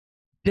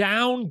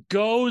Down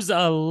goes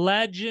a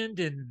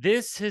legend, and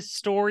this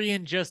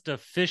historian just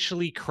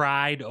officially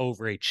cried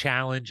over a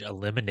challenge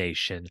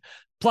elimination.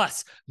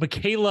 Plus,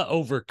 Michaela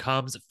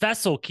overcomes.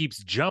 Faysal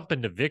keeps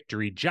jumping to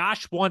victory.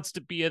 Josh wants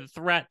to be a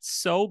threat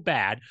so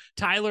bad.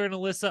 Tyler and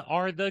Alyssa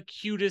are the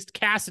cutest.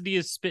 Cassidy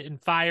is spitting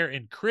fire,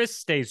 and Chris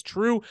stays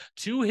true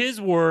to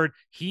his word.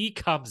 He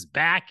comes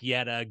back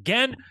yet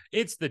again.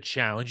 It's the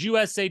Challenge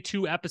USA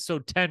 2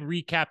 Episode 10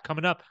 recap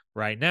coming up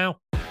right now.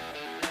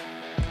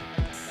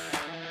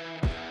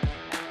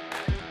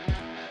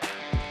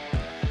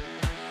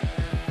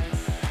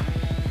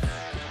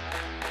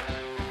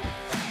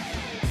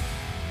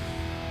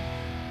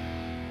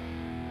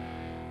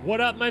 What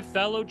up, my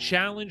fellow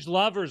challenge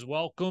lovers?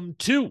 Welcome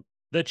to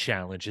The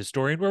Challenge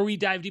Historian, where we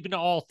dive deep into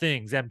all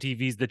things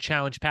MTV's The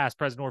Challenge, past,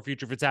 present, or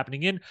future. If it's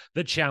happening in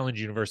the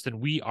Challenge universe, then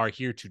we are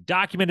here to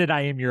document it.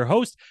 I am your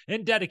host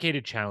and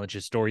dedicated Challenge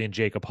historian,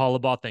 Jacob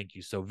Hollabaugh. Thank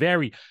you so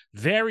very,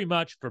 very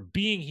much for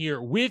being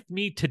here with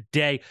me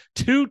today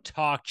to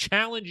talk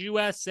Challenge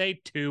USA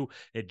 2.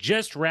 It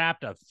just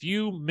wrapped a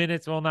few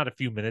minutes, well, not a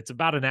few minutes,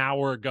 about an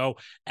hour ago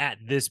at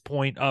this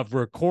point of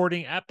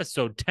recording.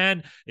 Episode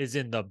 10 is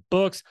in the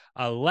books.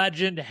 A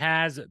legend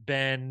has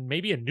been,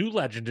 maybe a new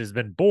legend has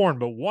been born,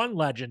 but one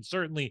legend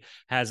certainly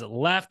has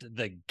left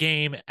the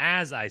game.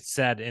 As I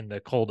said in the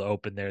cold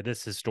open there,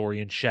 this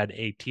historian shed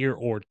a tear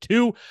or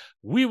two.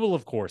 We will,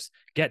 of course,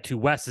 get to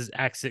Wes's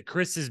exit,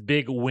 Chris's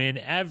big win,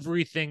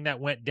 everything that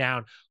went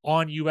down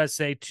on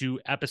USA 2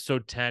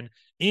 Episode 10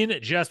 in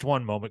just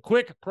one moment.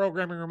 Quick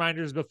programming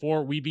reminders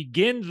before we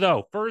begin,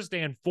 though. First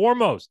and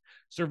foremost,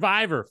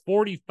 Survivor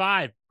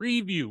 45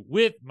 preview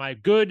with my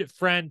good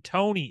friend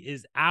Tony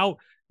is out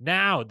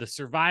now. The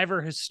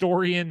Survivor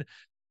historian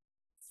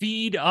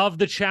feed of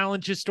the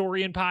Challenge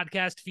Historian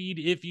podcast feed,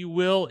 if you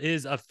will,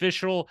 is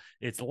official.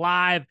 It's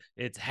live.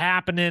 It's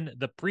happening.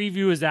 The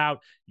preview is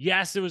out.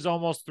 Yes, it was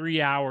almost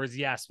 3 hours.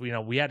 Yes,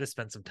 we had to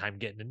spend some time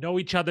getting to know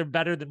each other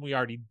better than we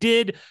already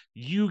did.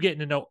 You getting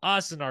to know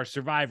us and our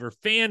Survivor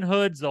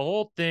fanhoods, the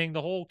whole thing,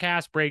 the whole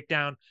cast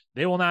breakdown.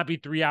 They will not be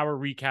 3-hour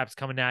recaps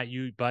coming at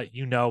you, but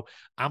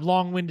I'm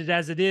long-winded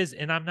as it is,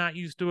 and I'm not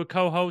used to a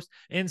co-host.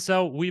 And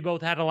so we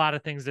both had a lot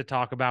of things to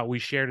talk about. We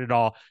shared it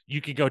all.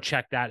 You could go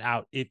check that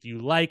out if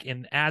you like.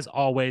 And as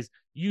always,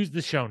 use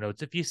the show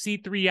notes. If you see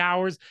 3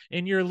 hours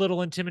and you're a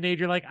little intimidated,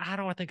 you're like, I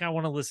don't think I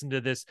want to listen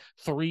to this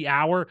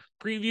 3-hour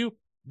preview.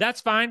 That's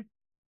fine.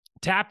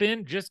 Tap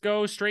in, just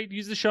go straight,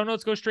 use the show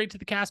notes, go straight to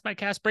the cast by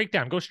cast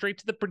breakdown, go straight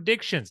to the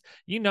predictions,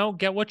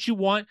 get what you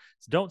want.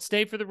 Don't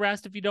stay for the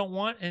rest if you don't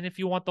want. And if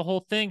you want the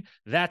whole thing,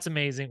 that's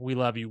amazing. We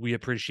love you. We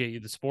appreciate you.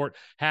 The support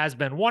has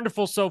been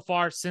wonderful so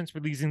far since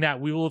releasing that.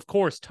 We will, of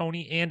course,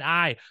 Tony and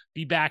I,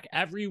 be back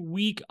every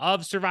week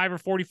of Survivor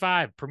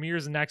 45.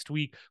 Premieres next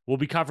week. We'll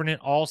be covering it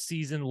all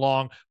season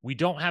long. We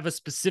don't have a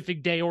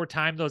specific day or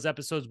time those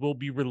episodes will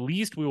be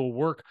released. We will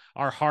work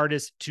our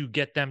hardest to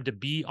get them to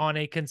be on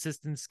a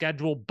consistent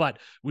schedule, but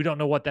we don't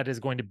know what that is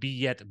going to be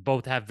yet.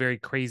 Both have very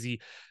crazy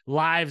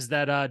lives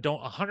that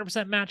don't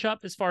 100% match up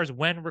as far as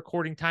when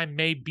recording time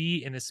may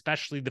be, and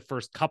especially the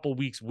first couple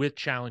weeks with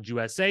Challenge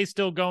USA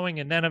still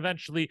going, and then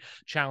eventually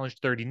Challenge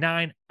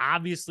 39.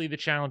 Obviously, the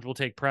challenge will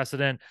take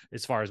precedent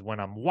as far as when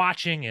I'm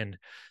watching, and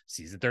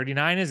season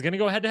 39 is going to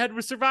go head-to-head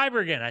with Survivor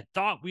again. I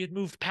thought we had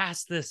moved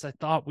past this. I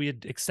thought we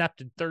had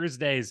accepted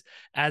Thursdays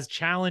as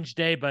Challenge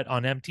Day, but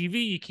on MTV,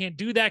 you can't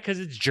do that because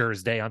it's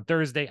Jersey Day on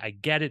Thursday. I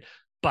get it,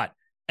 but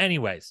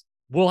anyways,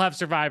 we'll have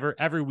Survivor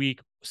every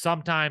week.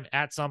 Sometime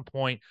at some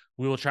point,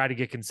 we will try to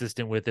get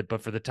consistent with it.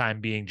 But for the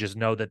time being, just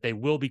know that they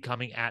will be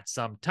coming at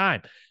some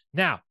time.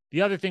 Now,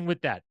 the other thing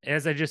with that,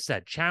 as I just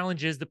said,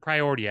 challenge is the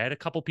priority. I had a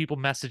couple people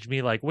message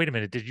me like, wait a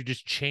minute, did you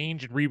just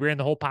change and rebrand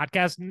the whole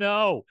podcast?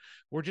 No,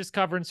 we're just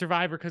covering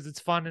Survivor because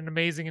it's fun and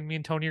amazing, and me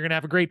and Tony are going to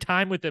have a great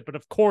time with it. But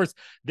of course,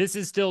 this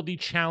is still the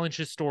Challenge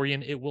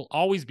Historian. It will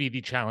always be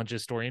the Challenge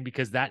Historian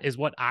because that is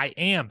what I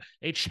am,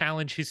 a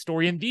Challenge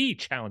Historian, the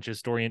Challenge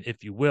Historian,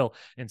 if you will.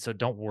 And so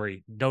don't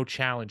worry, no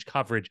challenge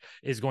coverage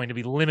is going to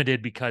be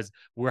limited because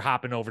we're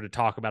hopping over to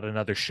talk about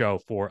another show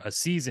for a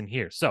season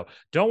here. So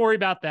don't worry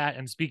about that.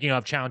 And speaking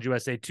of Challenge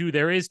USA 2,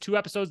 there is 2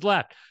 episodes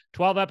left.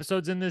 12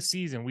 episodes in this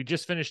season. We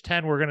just finished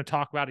 10. We're going to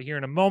talk about it here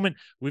in a moment.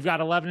 We've got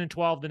 11 and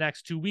 12 the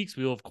next 2 weeks.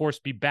 We will, of course,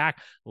 be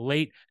back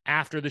late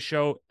after the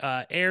show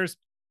airs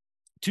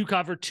to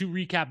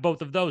recap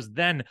both of those.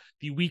 Then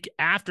the week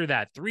after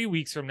that, 3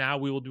 weeks from now,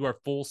 we will do our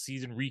full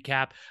season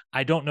recap.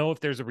 I don't know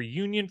if there's a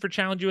reunion for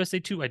Challenge USA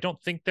 2. I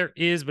don't think there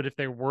is, but if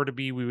there were to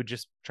be, we would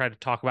just try to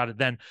talk about it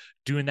then,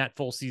 doing that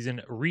full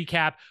season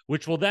recap,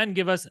 which will then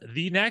give us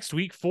the next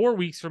week, 4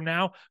 weeks from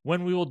now,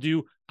 when we will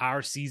do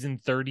our season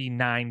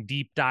 39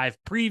 deep dive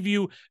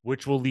preview,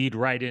 which will lead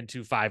right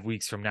into 5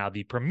 weeks from now,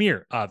 the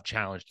premiere of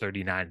Challenge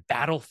 39,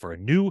 Battle for a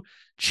New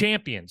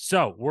Champion.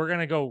 So we're going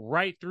to go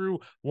right through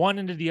one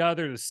into the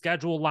other. The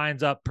schedule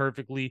lines up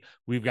perfectly.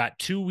 We've got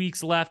 2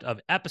 weeks left of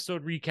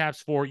episode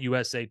recaps for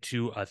USA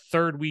 2, a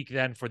third week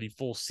then for the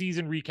full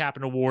season recap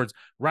and awards,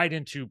 right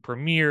into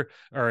preview,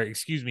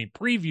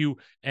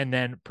 and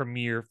then premiere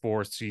premiere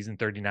for season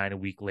 39 a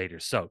week later.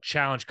 So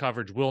challenge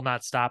coverage will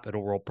not stop.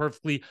 It'll roll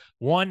perfectly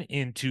one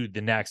into the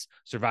next.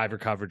 Survivor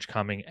coverage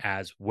coming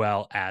as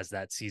well as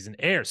that season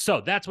airs. So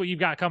that's what you've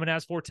got coming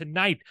as for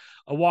tonight.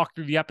 A walk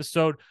through the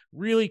episode,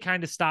 really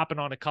kind of stopping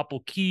on a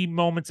couple key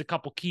moments, a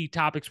couple key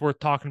topics worth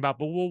talking about,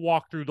 but we'll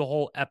walk through the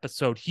whole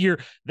episode here,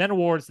 then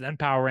awards, then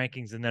power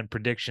rankings, and then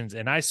predictions.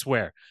 And I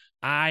swear,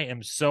 I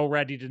am so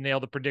ready to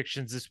nail the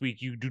predictions this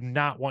week. You do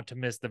not want to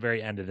miss the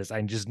very end of this.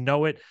 I just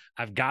know it.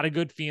 I've got a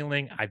good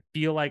feeling. I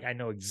feel like I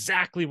know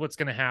exactly what's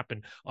going to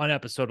happen on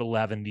episode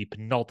 11, the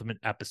penultimate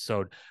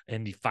episode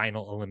and the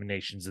final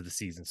eliminations of the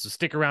season. So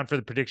stick around for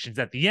the predictions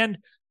at the end,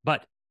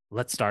 but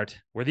let's start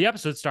where the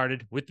episode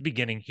started, with the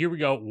beginning. Here we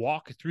go.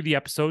 Walk through the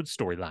episode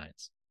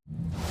storylines.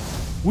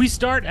 We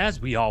start,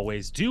 as we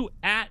always do,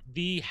 at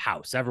the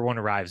house. Everyone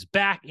arrives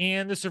back,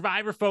 and the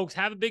Survivor folks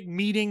have a big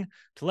meeting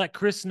to let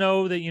Chris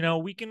know that, you know,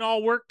 we can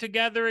all work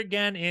together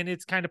again, and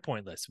it's kind of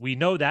pointless. We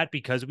know that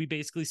because we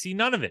basically see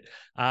none of it,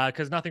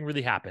 because nothing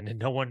really happened, and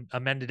no one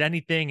amended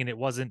anything, and it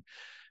wasn't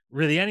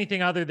really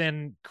anything other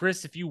than,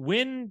 Chris, if you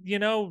win, you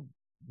know,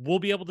 we'll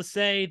be able to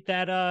say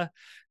that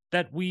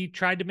that we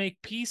tried to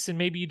make peace, and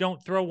maybe you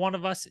don't throw one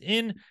of us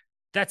in.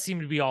 That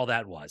seemed to be all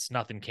that was.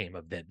 Nothing came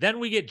of it. Then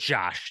we get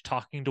Josh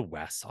talking to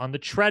Wes on the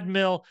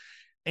treadmill.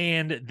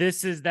 And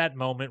this is that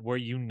moment where,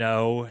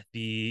 they're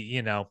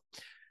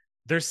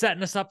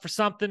setting us up for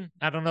something.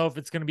 I don't know if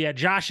it's going to be at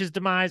Josh's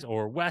demise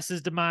or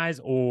Wes's demise,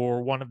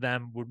 or one of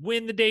them would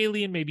win the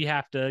daily and maybe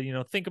have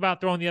to, think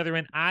about throwing the other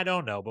in. I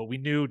don't know, but we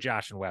knew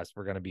Josh and Wes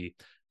were going to be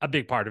a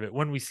big part of it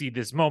when we see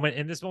this moment.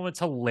 And this moment's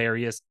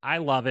hilarious. I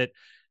love it.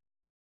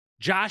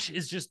 Josh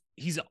is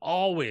he's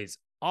always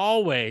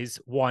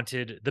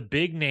wanted the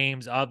big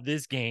names of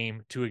this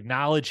game to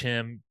acknowledge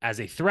him as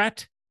a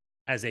threat,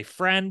 as a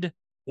friend,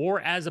 or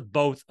as a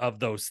both of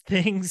those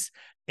things.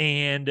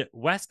 And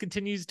Wes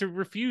continues to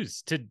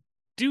refuse to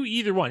do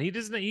either one.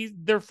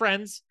 They're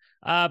friends,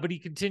 but he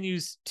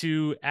continues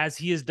to, as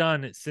he has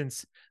done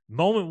since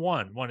moment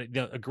one,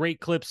 a great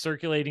clip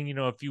circulating,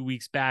 a few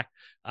weeks back,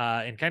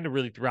 and kind of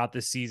really throughout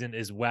this season,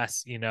 is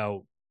Wes,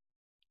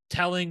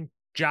 telling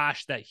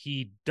Josh that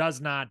he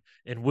does not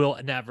and will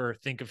never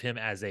think of him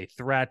as a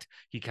threat.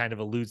 He kind of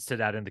alludes to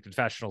that in the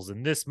confessionals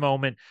in this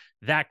moment.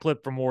 That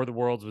clip from War of the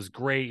Worlds was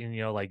great. And,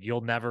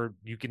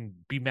 you can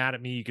be mad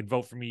at me. You can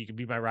vote for me. You can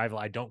be my rival.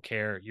 I don't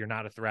care. You're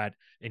not a threat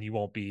and you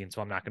won't be. And so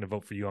I'm not going to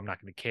vote for you. I'm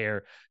not going to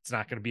care. It's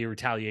not going to be a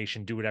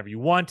retaliation. Do whatever you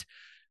want.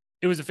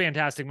 It was a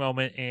fantastic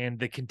moment. And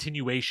the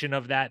continuation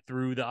of that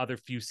through the other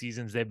few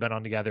seasons they've been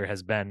on together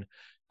has been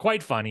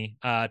quite funny,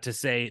 to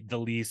say the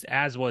least,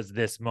 as was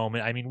this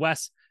moment. I mean,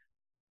 Wes,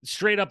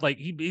 straight up,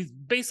 he's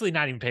basically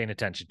not even paying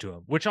attention to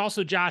him, which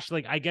also, Josh,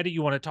 I get it.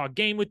 You want to talk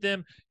game with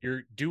them.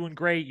 You're doing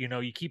great.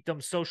 You keep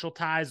them social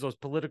ties. Those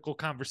political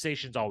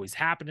conversations always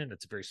happening.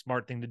 It's a very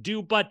smart thing to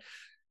do, but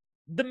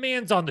the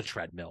man's on the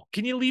treadmill.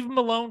 Can you leave him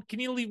alone? Can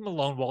you leave him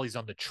alone while he's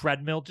on the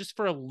treadmill just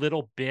for a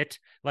little bit?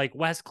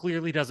 Wes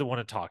clearly doesn't want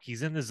to talk.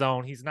 He's in the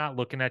zone. He's not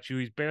looking at you.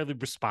 He's barely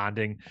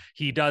responding.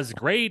 He does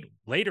great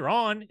later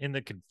on in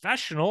the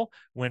confessional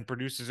when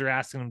producers are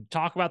asking him to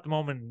talk about the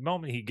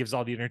moment. He gives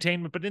all the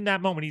entertainment, but in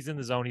that moment, he's in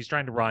the zone. He's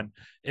trying to run.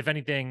 If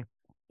anything,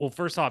 well,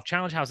 first off,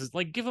 challenge houses,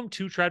 give them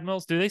 2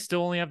 treadmills. Do they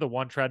still only have the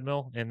 1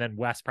 treadmill? And then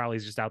Wes probably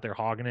is just out there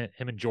hogging it.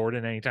 Him and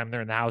Jordan, anytime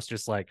they're in the house,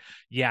 just I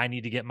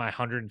need to get my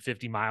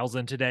 150 miles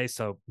in today.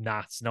 So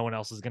no one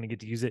else is going to get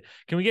to use it.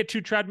 Can we get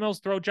 2 treadmills?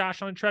 Throw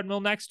Josh on a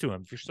treadmill next to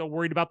him. If you're so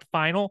worried about the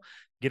final,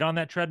 get on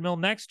that treadmill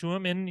next to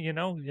him, and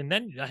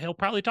then he'll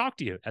probably talk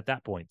to you at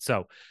that point.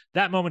 So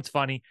that moment's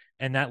funny.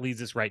 And that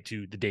leads us right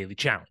to the daily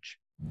challenge.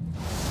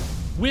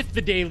 With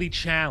the daily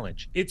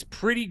challenge, it's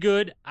pretty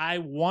good. I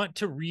want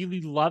to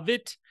really love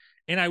it,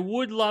 and I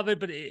would love it,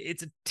 but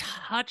it's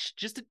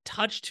just a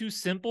touch too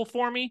simple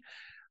for me.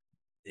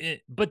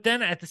 But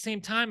then at the same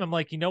time, I'm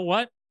like, you know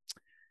what?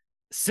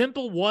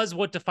 Simple was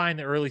what defined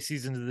the early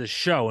seasons of this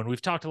show. And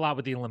we've talked a lot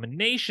with the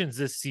eliminations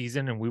this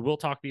season, and we will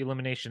talk the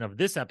elimination of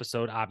this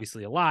episode,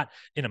 obviously, a lot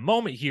in a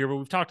moment here, but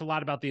we've talked a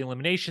lot about the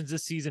eliminations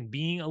this season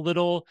being a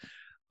little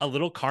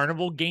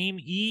carnival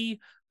game-y,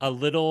 a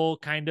little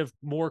kind of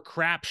more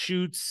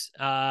crapshoots,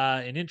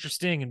 and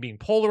interesting and being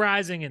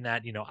polarizing, and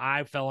that,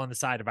 I fell on the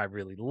side of I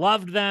really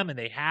loved them, and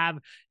they have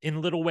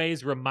in little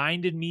ways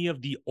reminded me of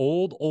the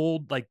old,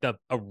 the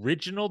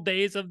original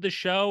days of the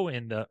show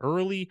and the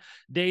early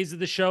days of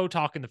the show,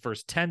 talking the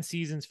first 10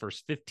 seasons,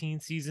 first 15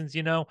 seasons,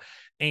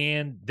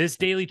 and this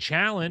daily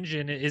challenge,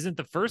 and it isn't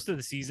the first of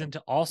the season, to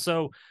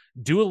also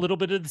do a little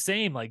bit of the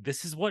same.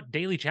 This is what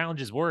daily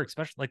challenges were,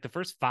 especially the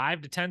first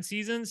 5 to 10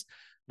 seasons.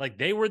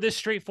 They were this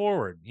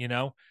straightforward.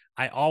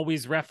 I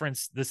always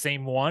reference the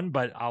same one,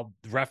 but I'll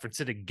reference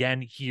it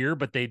again here.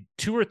 But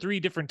 2 or 3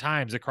 different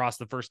times across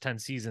the first 10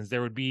 seasons,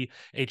 there would be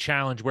a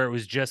challenge where it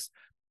was just,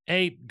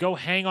 hey, go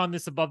hang on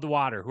this above the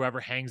water. Whoever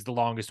hangs the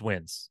longest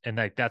wins. And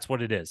that's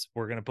what it is.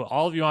 We're going to put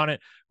all of you on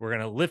it. We're going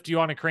to lift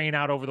you on a crane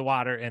out over the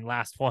water, and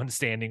last one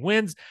standing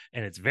wins.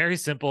 And it's very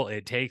simple.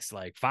 It takes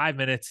 5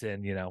 minutes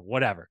and,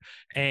 whatever.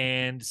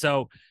 And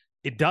so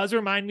it does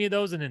remind me of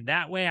those. And in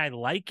that way, I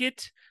like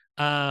it.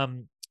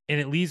 And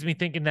it leaves me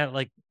thinking that,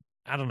 like,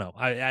 I don't know.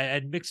 I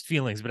had mixed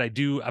feelings, but I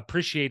do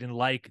appreciate and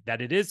like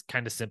that it is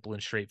kind of simple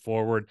and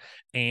straightforward,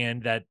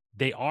 and that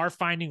they are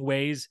finding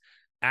ways,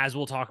 as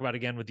we'll talk about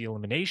again with the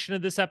elimination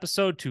of this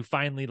episode, to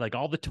finally, like,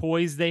 all the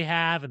toys they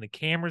have and the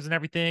cameras and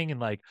everything. And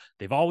like,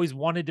 they've always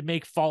wanted to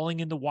make falling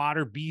in the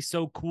water be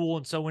so cool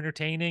and so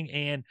entertaining.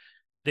 And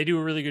they do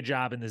a really good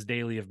job in this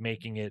daily of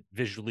making it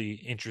visually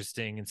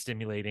interesting and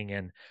stimulating.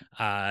 And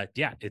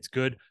yeah, it's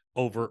good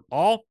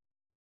overall.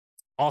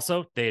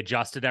 Also, they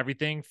adjusted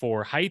everything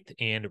for height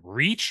and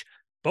reach,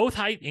 both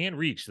height and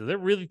reach. So they're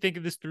really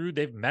thinking this through.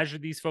 They've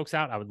measured these folks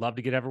out. I would love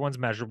to get everyone's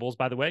measurables,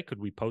 by the way. Could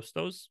we post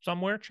those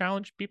somewhere?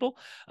 Challenge people.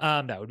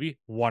 That would be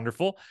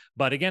wonderful.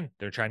 But again,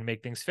 they're trying to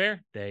make things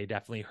fair. They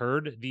definitely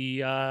heard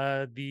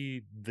the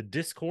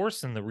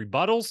discourse and the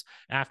rebuttals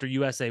after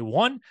USA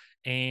won.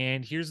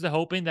 And here's the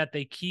hoping that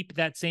they keep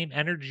that same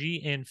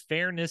energy and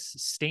fairness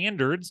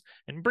standards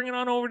and bring it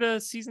on over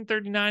to season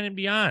 39 and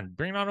beyond.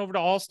 Bring it on over to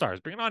All Stars.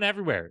 Bring it on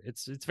everywhere.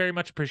 It's very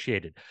much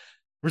appreciated.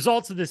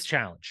 Results of this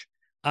challenge.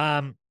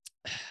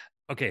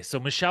 Okay, so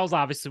Michelle's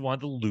obviously one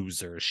of the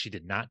losers. She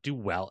did not do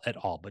well at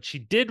all, but she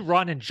did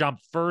run and jump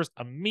first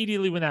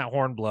immediately when that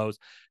horn blows,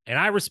 and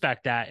I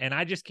respect that. And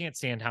I just can't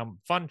stand how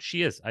fun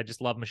she is. I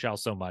just love Michelle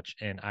so much.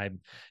 And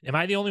am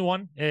I the only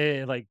one?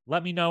 Like,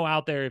 let me know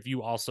out there if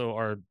you also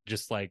are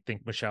just like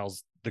think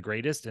Michelle's the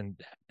greatest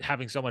and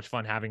having so much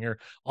fun having her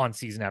on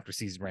season after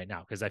season right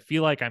now, because I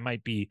feel like I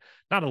might be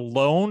not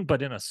alone,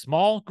 but in a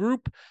small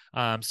group.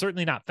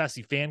 Certainly not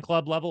Fessy fan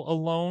club level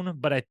alone,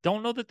 but I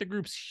don't know that the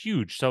group's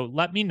huge. So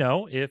let me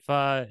know if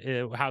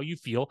how you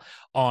feel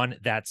on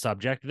that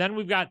subject. Then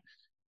we've got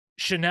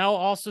Chanel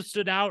also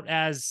stood out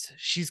as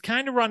she's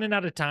kind of running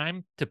out of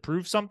time to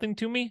prove something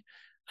to me.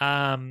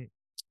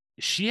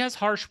 She has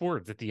harsh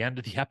words at the end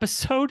of the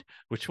episode,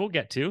 which we'll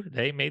get to.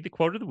 They made the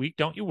quote of the week,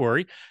 don't you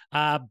worry.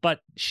 But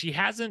she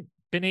hasn't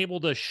been able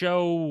to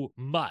show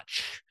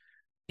much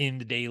in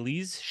the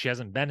dailies. She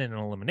hasn't been in an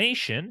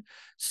elimination.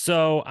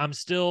 So I'm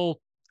still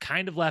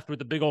kind of left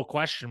with a big old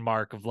question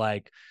mark of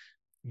like,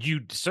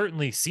 you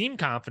certainly seem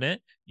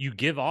confident. You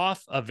give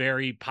off a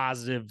very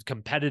positive,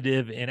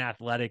 competitive, and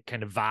athletic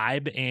kind of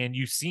vibe. And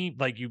you seem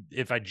like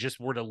if I just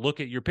were to look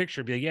at your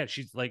picture, be like, yeah,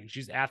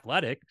 she's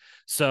athletic.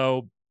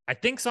 So I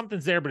think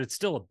something's there, but it's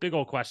still a big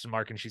old question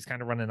mark, and she's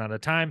kind of running out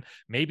of time.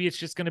 Maybe it's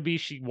just going to be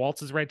she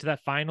waltzes right to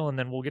that final, and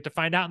then we'll get to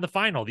find out in the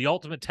final, the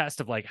ultimate test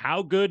of like,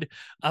 how good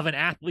of an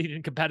athlete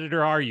and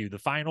competitor are you? The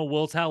final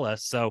will tell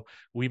us. So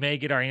we may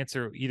get our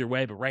answer either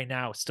way, but right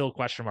now, still a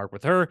question mark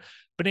with her.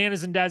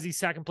 Bananas and Desi,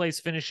 second place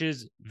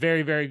finishes.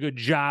 Very, very good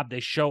job. They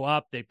show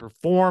up, they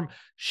perform.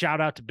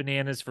 Shout out to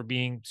Bananas for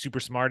being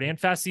super smart, and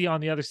Fessy on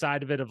the other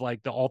side of it, of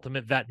like the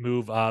ultimate vet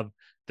move of,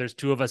 there's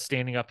two of us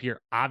standing up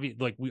here.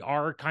 Like, we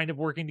are kind of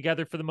working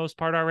together for the most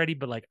part already,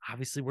 but like,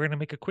 obviously we're going to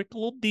make a quick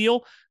little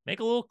deal,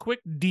 It would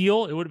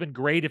have been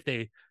great if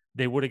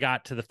they would have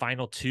got to the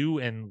final two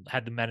and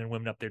had the men and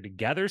women up there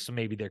together. So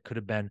maybe there could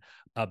have been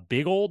a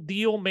big old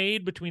deal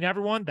made between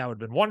everyone. That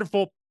would have been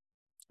wonderful.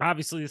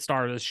 Obviously, the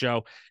star of the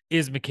show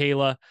is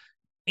Michaela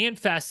and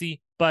Fessy,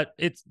 but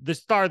it's the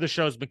star of the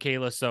show is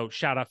Michaela. So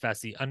shout out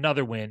Fessy,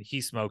 another win.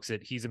 He smokes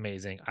it. He's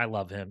amazing. I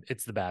love him.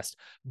 It's the best.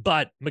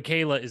 But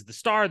Michaela is the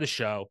star of the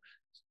show,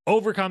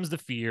 overcomes the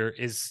fear,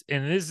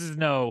 and this is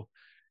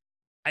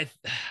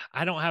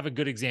I don't have a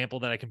good example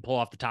that I can pull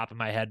off the top of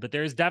my head, but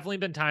there's definitely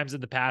been times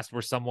in the past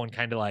where someone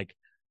kind of like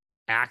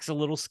acts a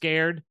little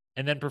scared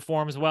and then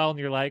performs well. And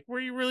you're like, were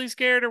you really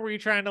scared, or were you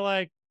trying to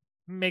like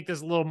make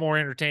this a little more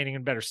entertaining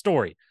and better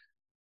story?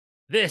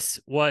 This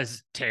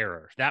was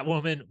terror. That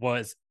woman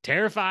was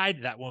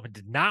terrified. That woman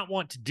did not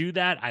want to do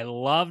that. I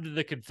loved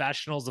the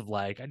confessionals of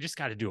like, I just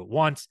got to do it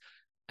once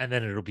and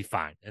then it'll be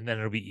fine. And then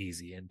it'll be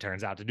easy. And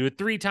turns out to do it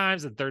 3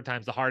 times, and third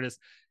time's the hardest.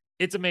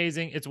 It's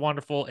amazing. It's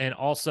wonderful. And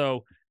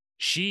also,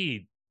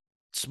 she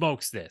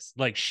smokes this.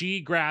 Like,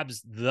 she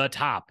grabs the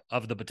top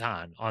of the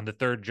baton on the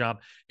third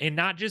jump. And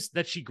not just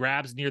that she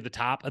grabs near the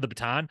top of the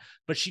baton,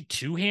 but she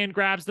 2-hand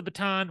grabs the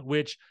baton,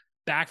 which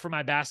back from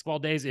my basketball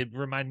days, it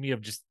reminded me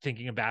of just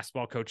thinking of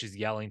basketball coaches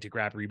yelling to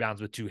grab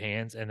rebounds with 2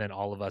 hands. And then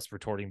all of us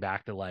retorting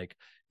back to like,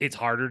 it's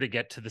harder to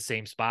get to the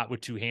same spot with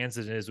 2 hands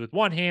than it is with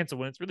 1 hand. So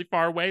when it's really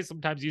far away,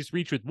 sometimes you just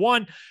reach with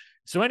 1.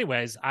 So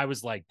anyways, I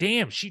was like,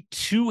 damn, she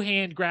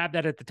 2-hand grabbed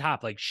that at the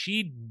top. Like,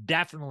 she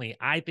definitely,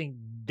 I think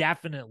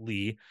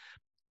definitely,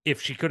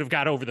 if she could have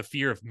got over the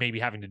fear of maybe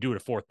having to do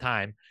it a 4th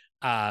time,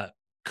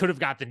 could have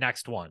got the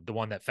next one, the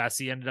one that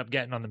Fessy ended up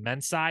getting on the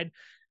men's side.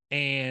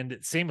 And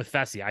same with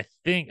Fessy.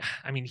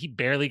 I mean, he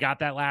barely got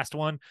that last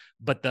one,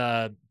 but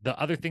the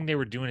other thing they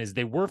were doing is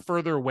they were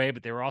further away,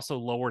 but they were also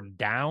lowered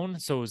down.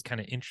 So it was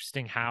kind of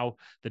interesting how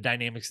the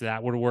dynamics of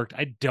that would have worked.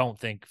 I don't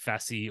think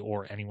Fessy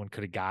or anyone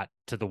could have got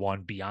to the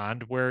one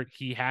beyond where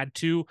he had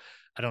to.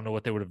 I don't know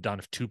what they would have done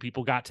if 2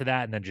 people got to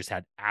that and then just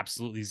had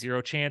absolutely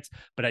 0 chance.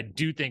 But I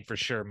do think for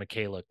sure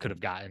Michaela could have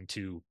gotten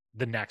to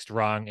the next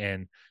rung,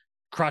 and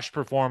crush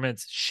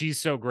performance. She's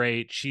so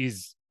great.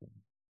 She's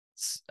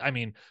I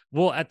mean,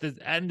 we'll at the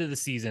end of the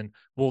season,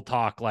 we'll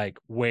talk like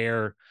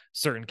where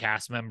certain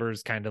cast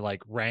members kind of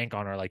like rank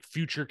on our like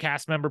future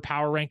cast member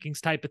power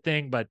rankings type of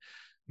thing. But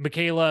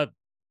Michaela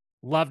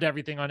loved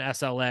everything on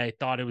SLA,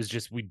 thought it was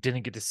just we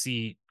didn't get to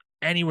see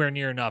anywhere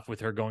near enough with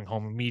her going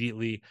home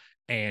immediately.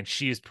 And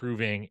she is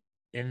proving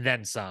and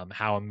then some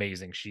how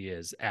amazing she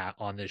is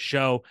on this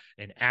show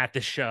and at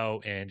the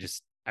show and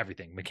just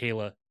everything.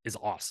 Michaela is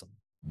awesome.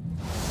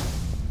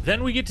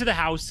 Then we get to the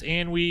house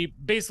and we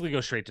basically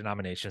go straight to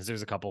nominations.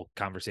 There's a couple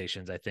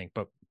conversations, I think,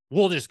 but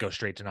we'll just go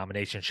straight to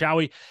nominations, shall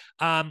we?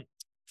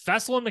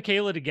 Faysal and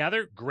Michaela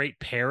together, great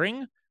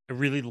pairing. I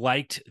really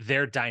liked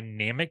their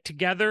dynamic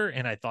together,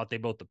 and I thought they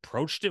both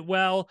approached it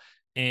well.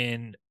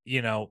 And,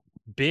 you know,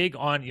 big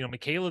on, you know,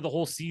 Michaela the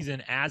whole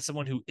season as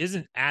someone who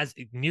isn't as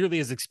nearly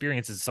as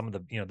experienced as some of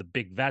the, you know, the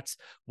big vets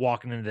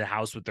walking into the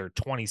house with their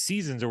 20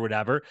 seasons or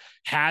whatever,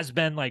 has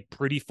been like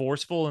pretty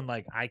forceful and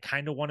like, I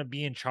kind of want to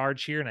be in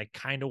charge here and I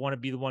kind of want to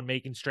be the one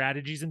making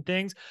strategies and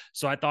things.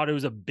 So I thought it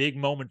was a big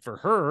moment for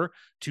her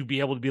to be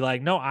able to be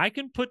like, no, I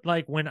can put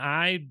like when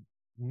I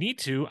need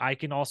to, I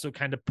can also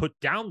kind of put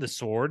down the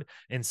sword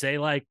and say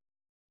like,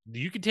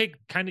 you can take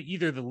kind of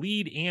either the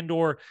lead and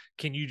or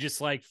can you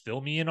just like fill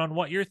me in on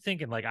what you're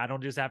thinking? Like, I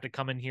don't just have to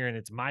come in here and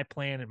it's my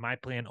plan and my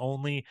plan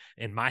only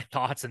and my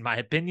thoughts and my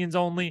opinions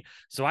only.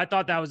 So I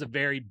thought that was a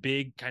very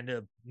big kind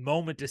of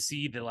moment to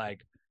see the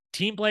like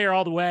team player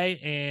all the way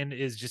and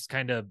is just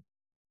kind of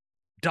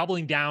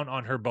doubling down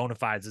on her bona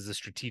fides as a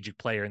strategic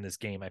player in this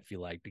game, I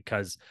feel like,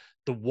 because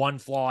the one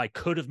flaw I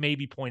could have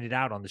maybe pointed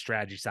out on the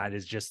strategy side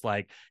is just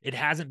like, it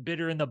hasn't bit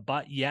her in the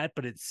butt yet,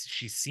 but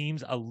she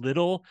seems a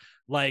little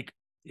like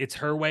it's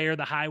her way or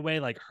the highway,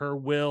 like her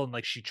will. And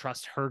like, she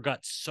trusts her gut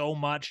so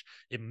much.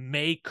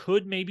 It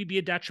could maybe be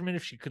a detriment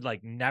if she could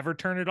like never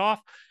turn it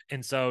off.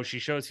 And so she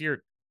shows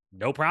here,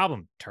 no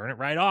problem, turn it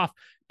right off.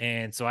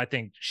 And so I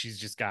think she's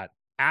just got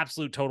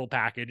absolute total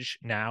package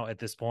now at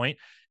this point.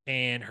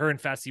 And her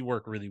and Fessy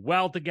work really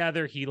well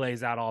together. He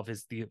lays out all of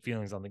his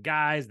feelings on the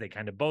guys. They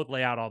kind of both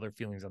lay out all their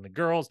feelings on the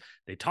girls.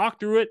 They talk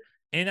through it.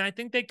 And I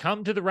think they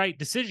come to the right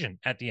decision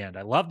at the end.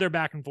 I love their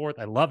back and forth.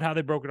 I love how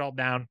they broke it all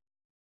down.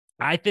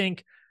 I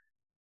think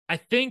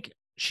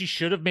she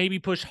should have maybe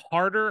pushed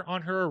harder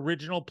on her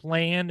original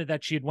plan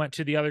that she had went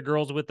to the other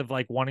girls with of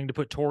like wanting to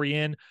put Tori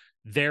in.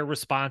 Their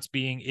response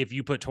being, if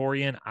you put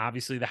Tori in,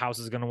 obviously the house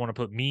is going to want to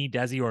put me,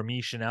 Desi, or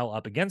me, Chanel,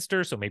 up against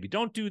her. So maybe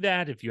don't do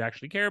that if you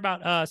actually care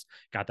about us.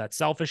 Got that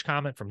selfish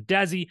comment from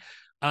Desi.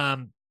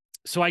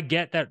 So I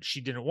get that she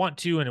didn't want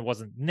to, and it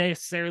wasn't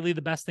necessarily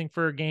the best thing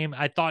for her game.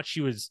 I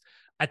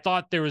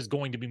thought there was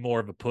going to be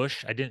more of a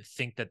push. I didn't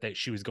think that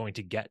she was going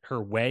to get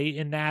her way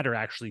in that or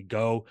actually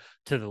go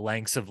to the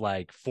lengths of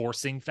like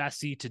forcing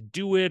Fessy to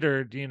do it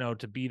or, you know,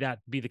 to be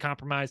the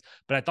compromise.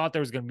 But I thought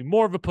there was going to be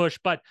more of a push,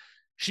 but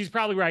she's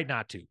probably right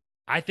not to.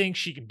 I think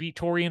she can beat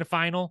Tori in a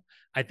final.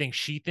 I think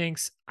she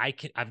thinks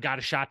I've got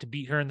a shot to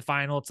beat her in the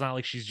final. It's not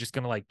like she's just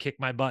going to like kick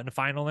my butt in a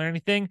final or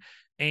anything.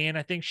 And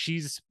I think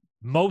she's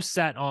most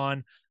set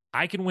on,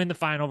 I can win the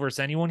final versus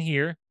anyone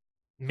here.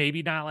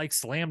 Maybe not like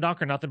slam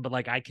dunk or nothing, but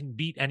like I can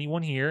beat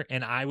anyone here.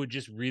 And I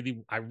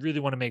really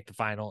want to make the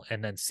final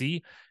and then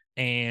see.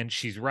 And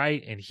she's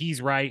right. And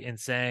he's right in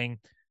saying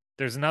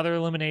there's another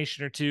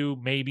elimination or two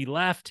maybe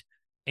left.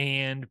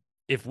 And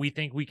if we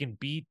think we can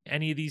beat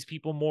any of these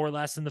people more or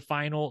less in the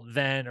final,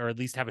 then, or at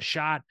least have a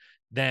shot,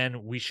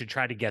 then we should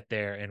try to get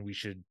there and we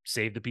should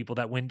save the people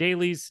that win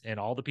dailies, and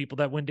all the people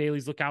that win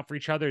dailies look out for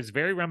each other. It's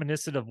very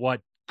reminiscent of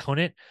what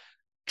Kunit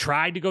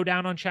tried to go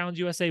down on Challenge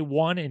USA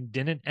 1 and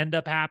didn't end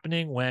up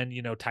happening when,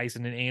 you know,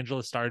 Tyson and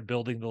Angela started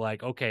building the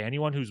like, okay,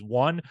 anyone who's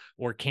won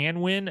or can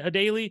win a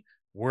daily,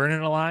 we're in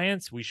an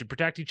alliance. We should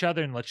protect each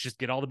other and let's just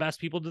get all the best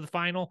people to the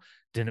final.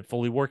 Didn't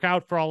fully work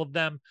out for all of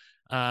them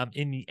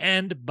in the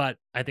end, but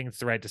I think it's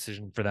the right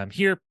decision for them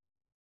here.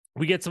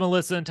 We get some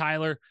Alyssa and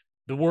Tyler.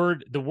 The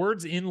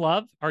words in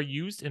love are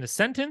used in a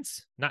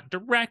sentence, not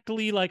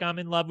directly like I'm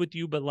in love with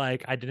you, but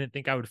like I didn't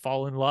think I would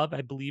fall in love,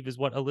 I believe is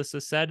what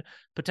Alyssa said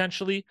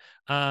potentially,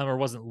 or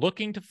wasn't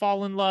looking to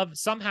fall in love.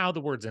 Somehow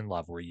the words in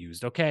love were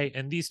used. Okay.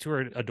 And these two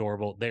are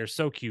adorable. They're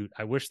so cute.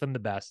 I wish them the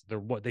best.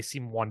 They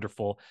seem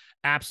wonderful.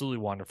 Absolutely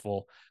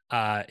wonderful.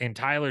 And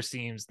Tyler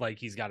seems like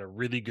he's got a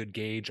really good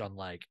gauge on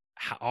like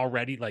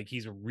already, like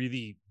he's a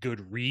really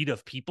good read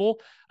of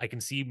people. I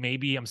can see,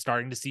 maybe I'm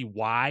starting to see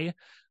why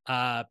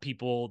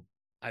people,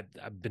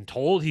 I've been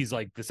told he's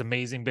like this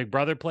amazing Big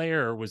Brother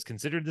player, or was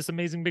considered this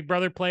amazing Big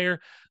Brother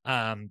player,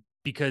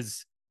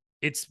 because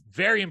it's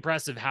very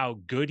impressive how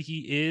good he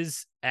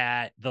is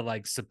at the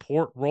like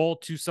support role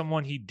to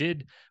someone he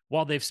did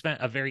while they've spent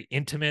a very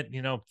intimate,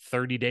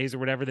 30 days or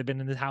whatever they've been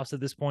in the house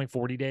at this point,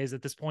 40 days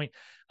at this point.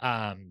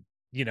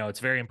 It's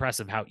very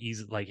impressive how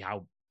easy, like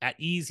how at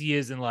ease he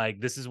is in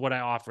like, this is what I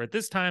offer at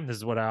this time. This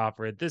is what I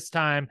offer at this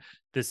time.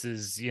 This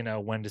is,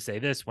 when to say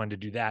this, when to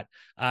do that.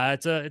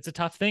 It's a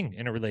tough thing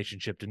in a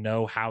relationship to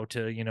know how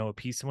to,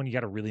 appease someone. You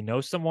got to really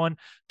know someone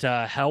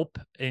to help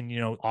and,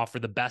 offer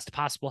the best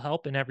possible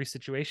help in every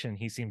situation.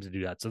 He seems to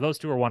do that. So those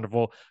two are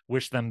wonderful.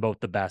 Wish them both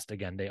the best.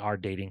 Again, they are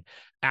dating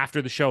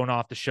after the show and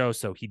off the show.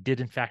 So he did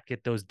in fact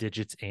get those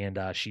digits, and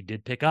she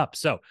did pick up.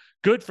 So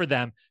good for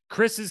them.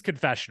 Chris's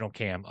confessional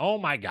cam. Oh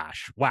my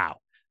gosh. Wow.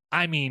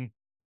 I mean,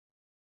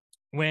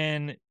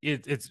 when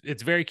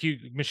it's very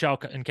cute. Michelle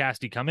and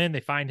Cassidy come in, they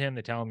find him,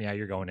 they tell him, yeah,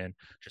 you're going in,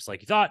 just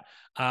like you thought.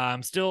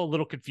 I'm still a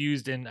little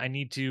confused, and I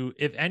need to,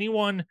 if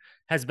anyone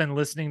has been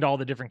listening to all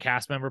the different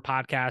cast member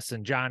podcasts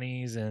and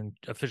Johnny's and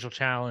Official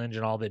Challenge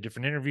and all the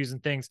different interviews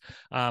and things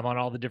on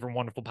all the different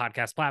wonderful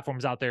podcast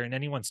platforms out there, and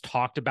anyone's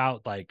talked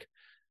about like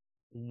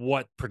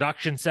what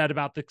production said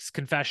about this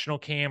confessional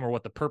cam or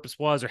what the purpose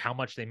was or how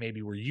much they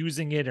maybe were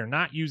using it or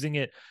not using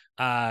it,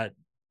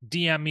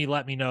 DM me,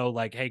 let me know,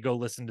 like, hey, go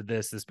listen to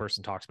this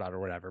person talks about it or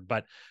whatever.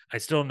 But I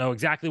still don't know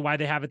exactly why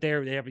they have it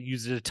there. They haven't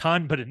used it a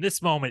ton, but in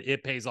this moment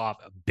it pays off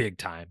big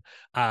time.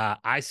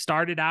 I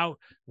started out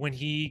when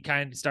he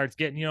kind of starts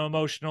getting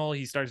emotional,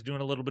 he starts doing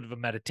a little bit of a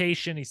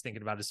meditation, he's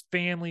thinking about his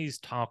family, he's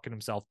talking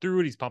himself through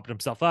it, he's pumping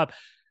himself up.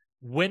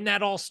 When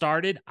that all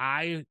started,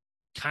 I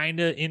kind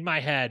of, in my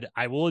head,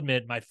 I will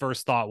admit, my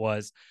first thought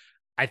was,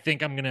 I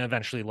think I'm going to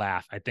eventually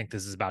laugh. I think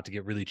this is about to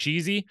get really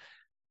cheesy.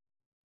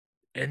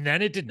 And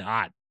then it did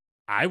not.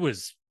 I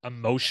was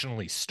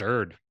emotionally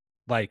stirred,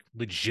 like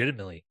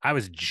legitimately. I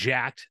was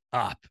jacked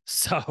up.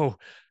 So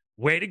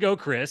way to go,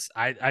 Chris.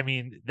 I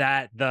mean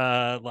that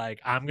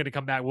I'm going to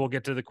come back. We'll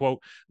get to the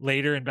quote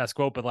later in best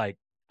quote, but like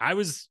I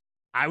was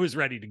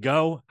ready to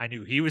go. I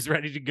knew he was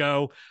ready to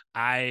go.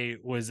 I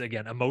was,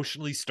 again,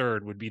 emotionally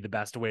stirred would be the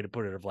best way to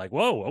put it, of like,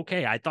 whoa,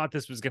 okay. I thought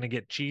this was going to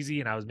get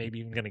cheesy and I was maybe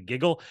even going to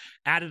giggle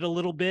at it a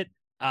little bit.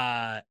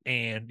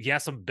 And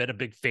yes, I've been a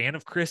big fan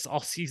of Chris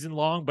all season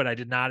long, but I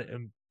did not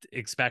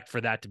expect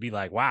for that to be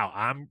like, wow,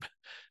 I'm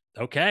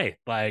okay.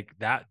 Like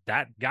that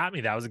got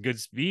me. That was a good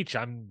speech.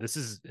 This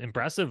is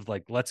impressive.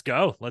 Like, let's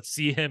go. Let's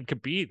see him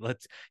compete.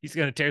 He's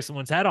going to tear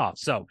someone's head off.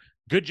 So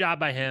good job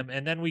by him.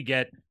 And then we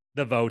get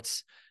the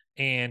votes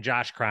and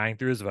Josh crying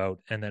through his vote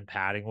and then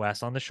patting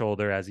Wes on the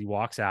shoulder as he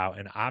walks out.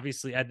 And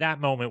obviously at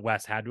that moment,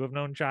 Wes had to have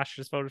known Josh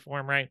just voted for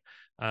him, right?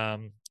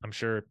 I'm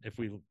sure if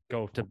we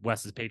go to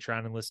Wes's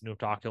Patreon and listen to him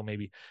talk, he'll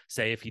maybe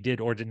say if he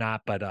did or did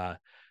not, but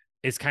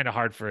it's kind of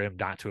hard for him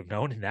not to have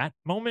known in that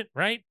moment,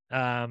 right?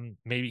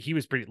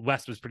 Maybe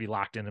Wes was pretty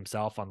locked in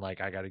himself on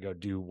like, I got to go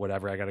do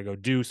whatever I got to go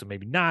do. So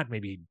maybe not,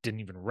 maybe he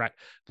didn't even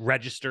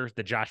register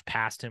that Josh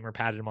passed him or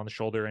patted him on the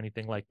shoulder or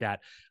anything like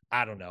that.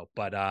 I don't know.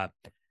 But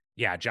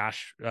yeah,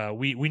 Josh,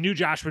 we knew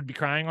Josh would be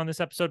crying on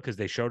this episode because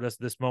they showed us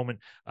this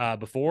moment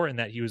before, and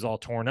that he was all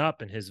torn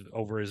up and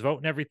over his vote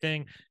and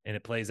everything. And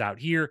it plays out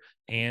here,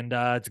 and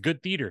it's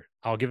good theater.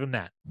 I'll give him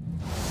that.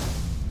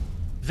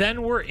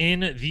 Then we're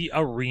in the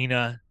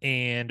arena,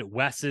 and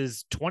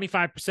Wes's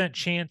 25%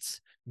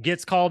 chance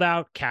gets called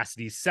out.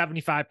 Cassidy's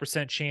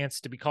 75%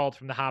 chance to be called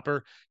from the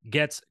hopper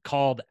gets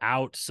called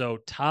out. So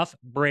tough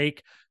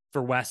break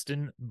for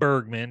Weston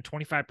Bergman.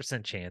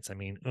 25% chance. I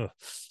mean,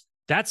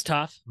 that's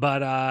tough, but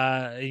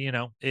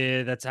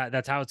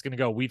that's how it's going to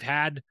go.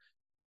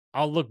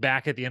 I'll look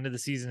back at the end of the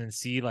season and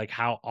see like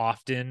how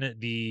often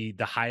the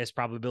highest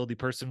probability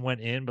person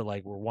went in, but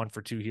like we're 1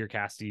 for 2 here.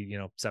 Cassidy,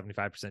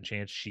 75%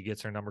 chance she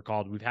gets her number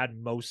called. We've had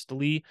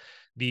mostly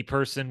the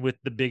person with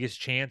the biggest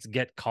chance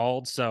get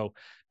called. So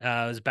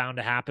it was bound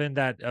to happen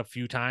that a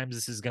few times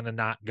this is going to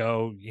not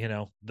go,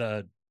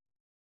 the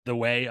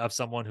way of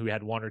someone who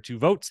had 1 or 2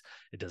 votes.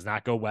 It does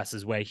not go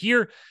Wes's way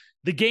here.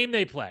 The game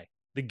they play.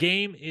 The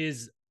game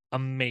is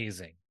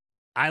amazing.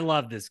 I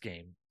love this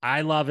game.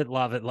 I love it,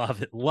 love it,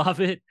 love it, love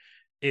it.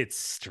 It's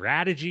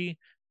strategy.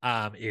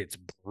 It's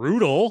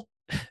brutal.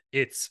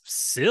 It's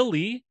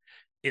silly.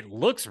 It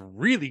looks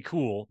really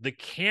cool. The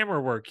camera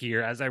work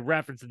here, as I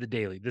referenced in the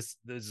daily, this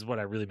is what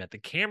I really meant. The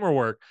camera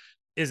work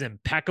is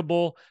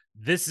impeccable.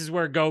 This is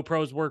where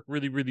GoPros work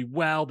really, really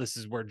well. This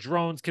is where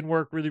drones can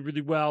work really, really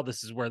well.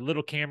 This is where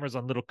little cameras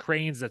on little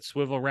cranes that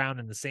swivel around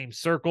in the same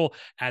circle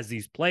as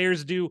these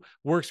players do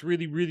works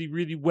really, really,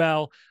 really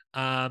well.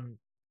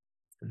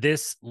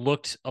 This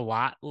looked a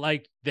lot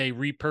like they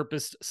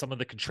repurposed some of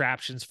the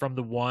contraptions from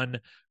the one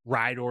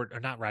Ride or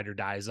not Ride or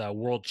Die's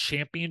World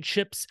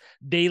Championships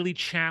daily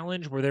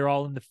challenge, where they're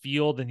all in the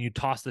field and you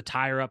toss the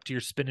tire up to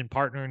your spinning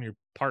partner and your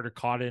partner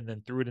caught it and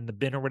then threw it in the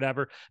bin or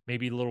whatever.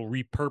 Maybe a little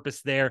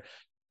repurpose there.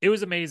 It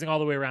was amazing all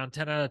the way around.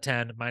 10 out of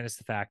 10, minus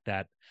the fact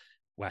that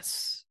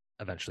Wes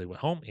eventually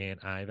went home and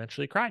I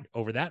eventually cried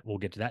over that. We'll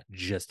get to that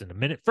just in a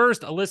minute.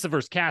 First, Alyssa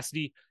versus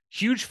Cassidy.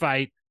 Huge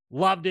fight.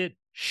 Loved it.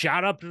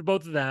 Shout out to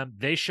both of them.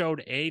 They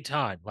showed a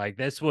ton. Like,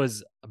 this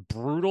was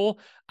brutal.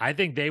 I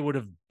think they would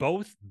have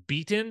both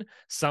beaten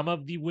some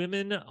of the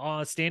women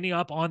standing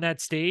up on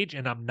that stage.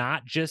 And I'm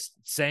not just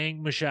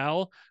saying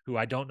Michelle, who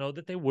I don't know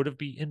that they would have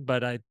beaten,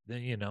 but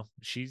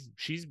she's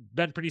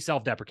been pretty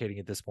self-deprecating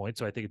at this point.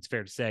 So I think it's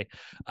fair to say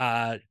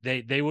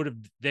they would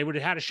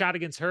have had a shot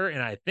against her.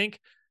 And I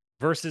think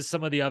versus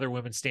some of the other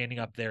women standing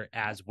up there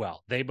as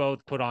well. They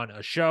both put on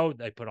a show.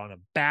 They put on a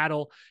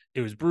battle.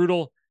 It was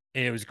brutal.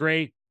 And it was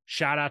great.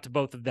 Shout out to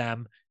both of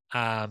them.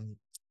 I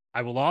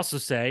will also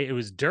say it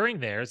was during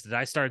theirs that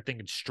I started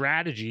thinking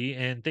strategy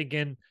and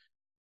thinking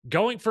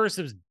going first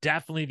is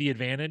definitely the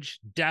advantage,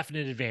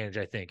 definite advantage,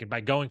 I think. And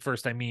by going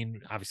first, I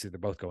mean, obviously they're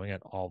both going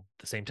at all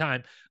the same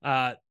time.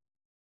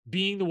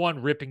 Being the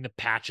one ripping the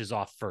patches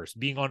off first,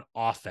 being on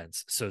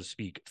offense, so to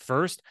speak,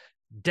 first,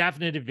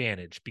 definite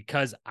advantage,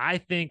 because I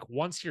think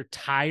once you're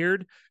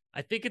tired,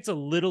 I think it's a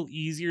little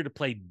easier to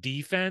play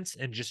defense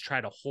and just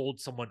try to hold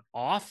someone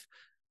off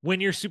when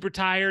you're super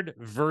tired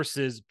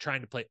versus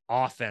trying to play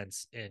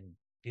offense and,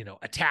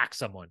 attack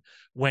someone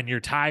when you're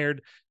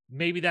tired.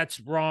 Maybe that's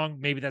wrong.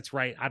 Maybe that's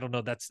right. I don't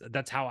know.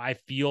 That's how I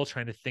feel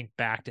trying to think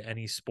back to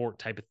any sport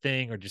type of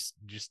thing, or just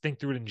think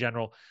through it in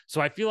general.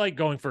 So I feel like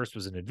going first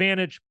was an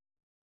advantage.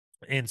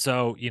 And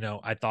so,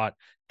 I thought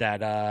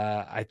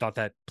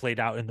that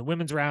played out in the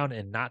women's round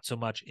and not so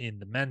much in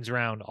the men's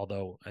round,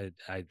 although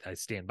I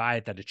stand by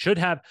it that it should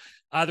have.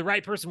 The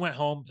right person went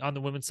home on the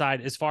women's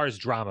side as far as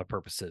drama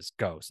purposes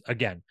goes.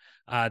 Again,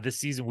 this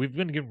season we've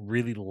been getting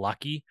really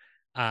lucky.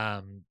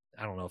 I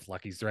don't know if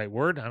lucky is the right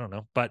word. I don't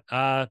know, but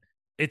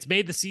it's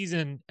made the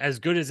season as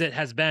good as it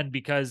has been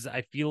because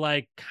I feel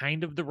like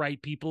kind of the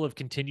right people have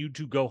continued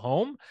to go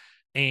home.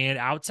 And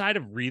outside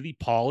of really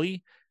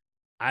Pauly,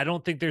 I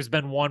don't think there's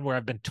been one where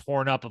I've been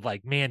torn up of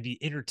like, man, the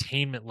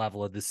entertainment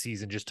level of this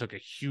season just took a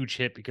huge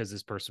hit because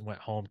this person went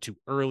home too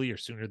early or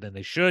sooner than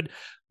they should.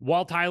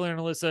 While Tyler and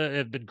Alyssa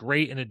have been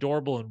great and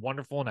adorable and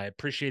wonderful, and I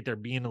appreciate there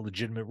being a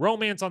legitimate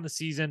romance on the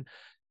season,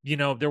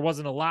 there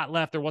wasn't a lot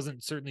left. There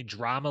wasn't certainly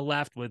drama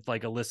left with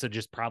like Alyssa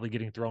just probably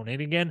getting thrown in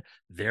again.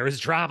 There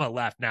is drama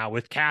left now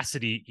with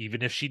Cassidy,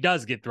 even if she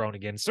does get thrown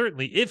again,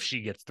 certainly if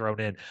she gets thrown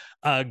in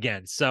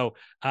again. So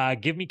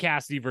give me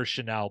Cassidy versus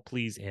Chanel,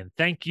 please. And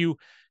thank you.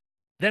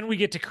 Then we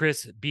get to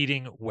Chris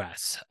beating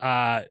Wes.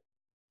 I'm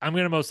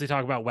going to mostly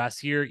talk about Wes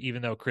here,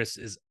 even though Chris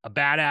is a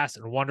badass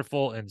and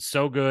wonderful and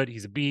so good.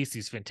 He's a beast.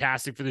 He's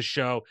fantastic for the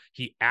show.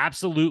 He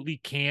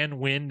absolutely can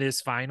win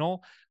this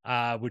final,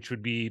 which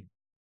would be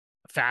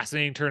a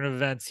fascinating turn of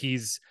events.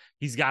 He's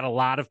got a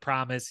lot of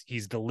promise.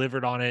 He's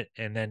delivered on it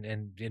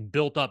and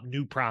built up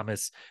new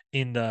promise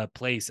in the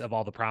place of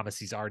all the promise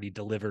he's already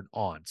delivered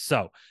on.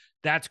 So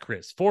that's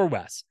Chris. For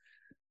Wes,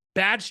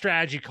 bad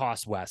strategy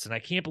cost Wes, and I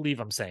can't believe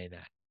I'm saying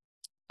that.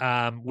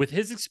 With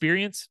his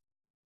experience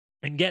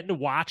and getting to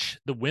watch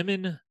the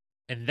women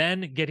and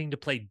then getting to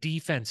play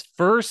defense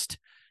first,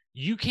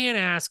 you can't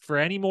ask for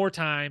any more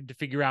time to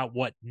figure out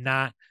what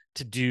not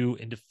to do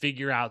and to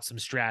figure out some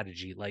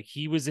strategy. Like,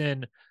 he was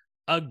in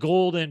a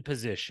golden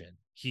position.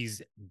 He's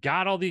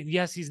got all the,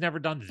 yes, he's never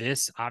done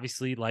this,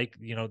 obviously, like,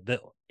 the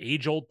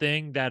age-old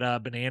thing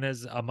that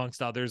Bananas,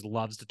 amongst others,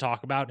 loves to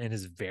talk about and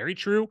is very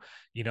true.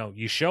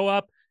 You show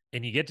up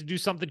and you get to do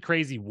something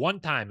crazy one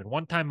time and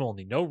one time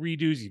only. No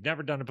redos. You've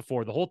never done it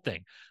before, the whole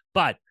thing.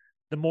 But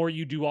the more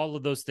you do all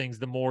of those things,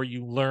 the more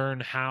you learn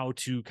how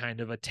to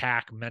kind of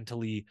attack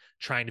mentally,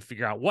 trying to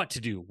figure out what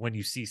to do when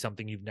you see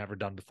something you've never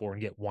done before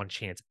and get one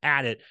chance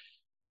at it.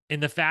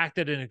 And the fact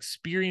that an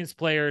experienced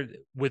player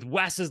with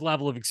Wes's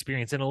level of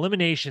experience and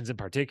eliminations in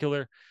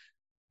particular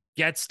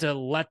gets to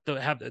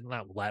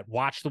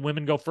watch the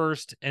women go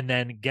first, and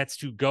then gets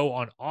to go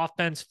on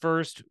offense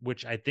first,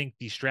 which I think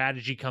the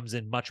strategy comes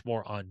in much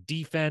more on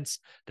defense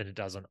than it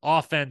does on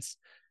offense.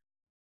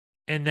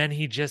 And then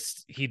he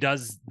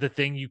does the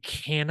thing you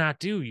cannot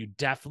do. You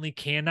definitely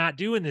cannot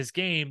do in this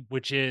game,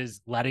 which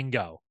is letting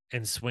go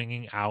and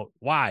swinging out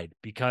wide,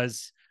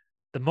 because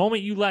the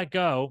moment you let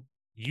go,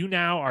 you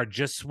now are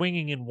just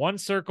swinging in one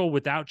circle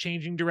without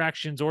changing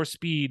directions or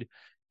speed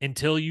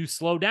until you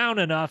slow down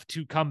enough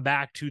to come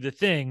back to the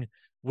thing,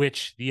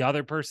 which the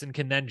other person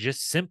can then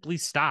just simply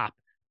stop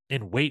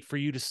and wait for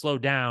you to slow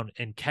down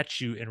and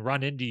catch you and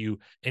run into you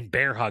and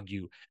bear hug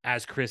you,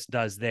 as Chris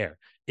does there.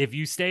 If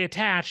you stay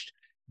attached,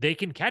 they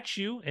can catch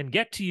you and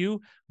get to you.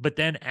 But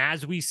then,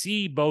 as we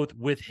see both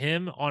with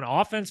him on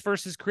offense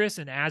versus Chris,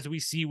 and as we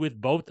see with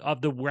both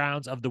of the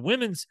rounds of the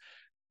women's,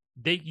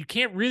 you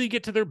can't really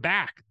get to their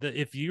back.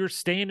 If you're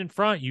staying in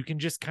front, you can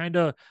just kind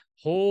of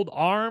hold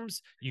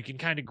arms. You can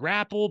kind of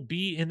grapple,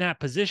 be in that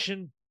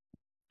position.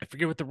 I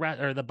forget what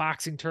the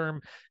boxing term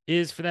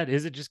is for that.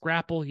 Is it just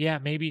grapple? Yeah,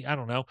 maybe. I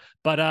don't know.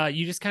 But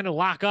you just kind of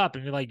lock up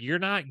and you're like, you're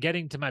not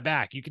getting to my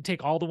back. You can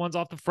take all the ones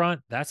off the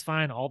front. That's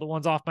fine. All the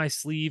ones off my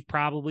sleeve,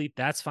 probably.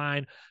 That's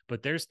fine.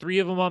 But there's 3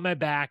 of them on my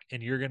back,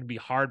 and you're going to be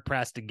hard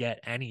pressed to get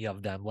any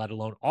of them, let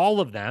alone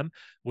all of them,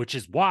 which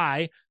is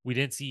why we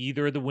didn't see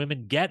either of the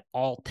women get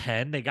all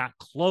 10. They got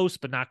close,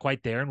 but not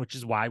quite there. And which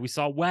is why we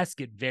saw Wes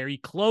get very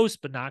close,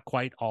 but not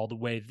quite all the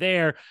way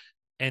there.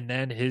 And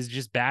then his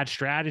just bad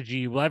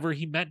strategy, whether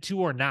he meant to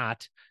or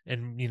not,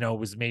 and,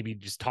 was maybe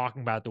just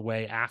talking about the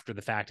way after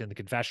the fact in the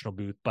confessional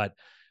booth, but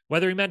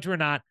whether he meant to or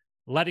not,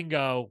 letting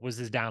go was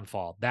his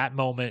downfall. That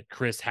moment,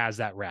 Chris has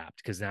that wrapped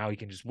because now he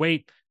can just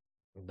wait.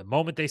 The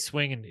moment they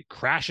swing and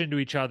crash into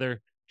each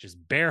other, just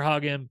bear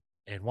hug him.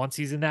 And once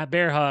he's in that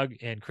bear hug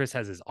and Chris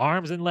has his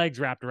arms and legs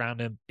wrapped around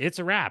him, it's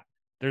a wrap.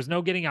 There's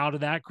no getting out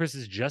of that. Chris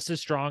is just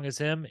as strong as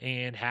him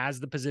and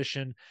has the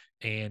position,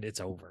 and it's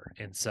over.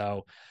 And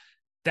so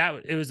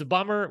it was a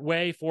bummer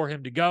way for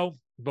him to go,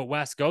 but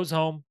Wes goes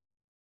home.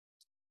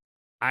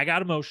 I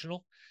got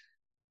emotional.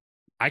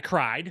 I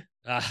cried.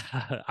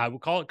 I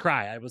would call it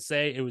cry. I would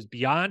say it was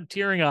beyond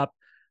tearing up.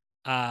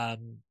 Yeah,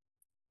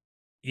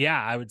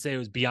 I would say it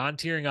was beyond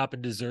tearing up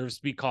and deserves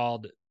to be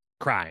called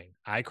crying.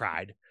 I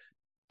cried.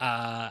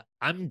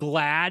 I'm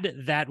glad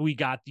that we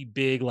got the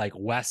big, like,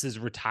 Wes is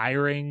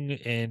retiring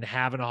and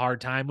having a hard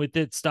time with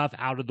it stuff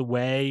out of the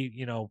way,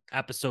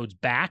 episodes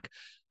back.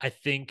 I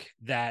think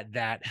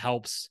that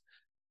helps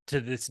to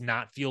this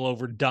not feel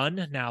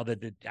overdone now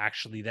that it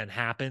actually then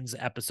happens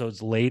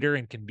episodes later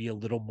and can be a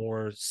little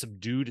more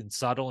subdued and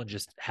subtle and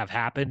just have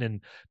happened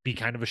and be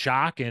kind of a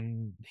shock.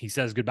 And he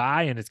says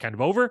goodbye and it's kind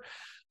of over.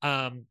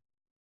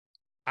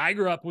 I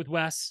grew up with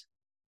Wes.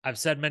 I've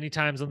said many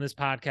times on this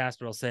podcast,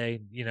 but I'll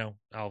say,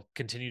 I'll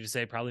continue to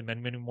say probably many,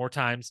 many more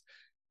times.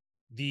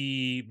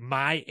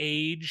 My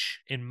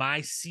age and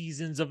my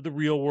seasons of the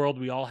Real World,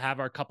 we all have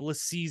our couple of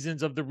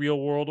seasons of the Real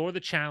World or the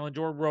Challenge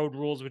or Road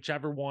Rules,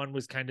 whichever one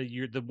was kind of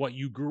what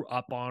you grew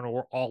up on,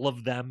 or all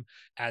of them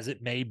as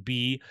it may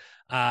be.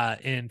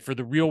 And for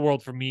the Real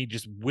World, for me,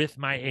 just with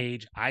my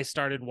age, I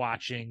started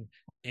watching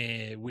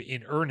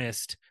in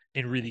earnest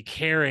and really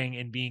caring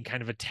and being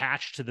kind of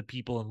attached to the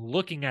people and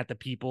looking at the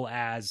people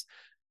as,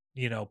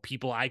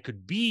 people I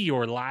could be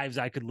or lives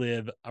I could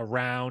live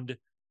around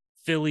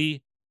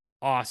Philly,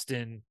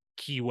 Austin,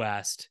 Key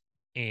West,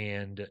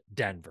 and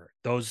Denver.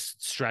 Those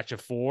stretch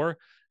of 4,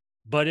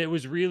 but it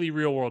was really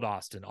Real World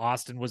Austin.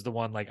 Austin was the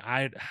one, like,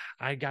 I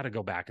got to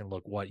go back and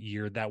look what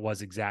year that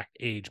was, exact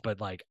age,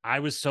 but like I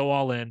was so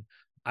all in.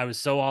 I was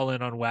so all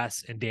in on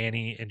Wes and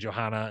Danny and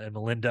Johanna and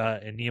Melinda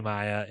and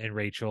Nehemiah and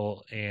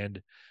Rachel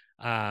and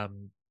all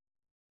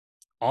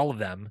of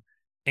them.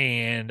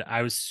 And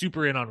I was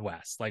super in on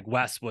Wes. Like,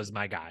 Wes was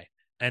my guy.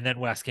 And then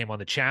Wes came on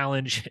the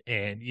challenge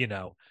and,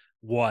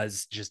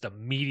 was just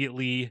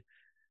immediately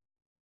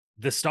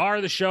the star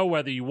of the show,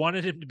 whether you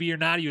wanted him to be or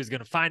not. He was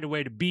going to find a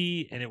way to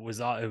be. And it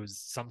was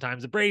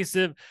sometimes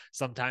abrasive.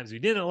 Sometimes we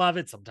didn't love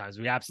it. Sometimes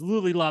we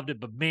absolutely loved it.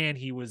 But man,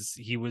 he was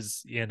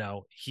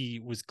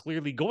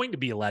clearly going to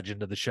be a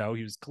legend of the show.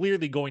 He was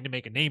clearly going to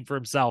make a name for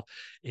himself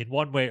in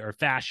one way or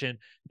fashion.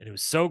 And it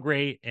was so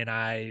great. And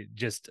I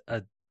just,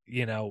 I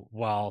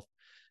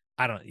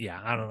don't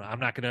know. I'm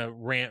not going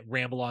to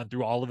ramble on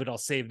through all of it. I'll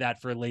save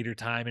that for a later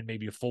time and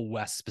maybe a full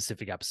West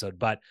specific episode.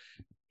 But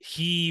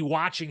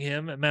watching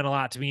him meant a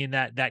lot to me. And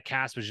that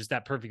cast was just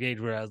that perfect age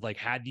where I was like,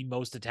 had the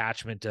most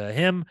attachment to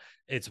him.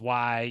 It's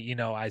why,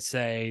 I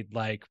say,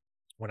 like,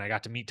 when I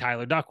got to meet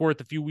Tyler Duckworth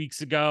a few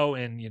weeks ago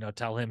and,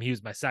 tell him he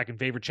was my second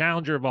favorite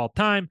challenger of all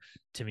time,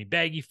 Timmy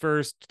Baggy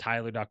first,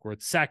 Tyler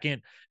Duckworth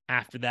second.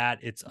 After that,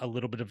 it's a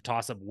little bit of a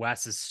toss-up.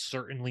 Wes is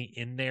certainly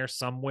in there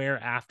somewhere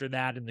after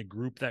that in the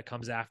group that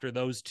comes after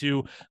those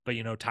two. But,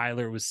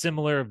 Tyler was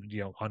similar,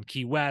 on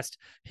Key West,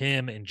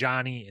 him and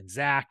Johnny and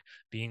Zach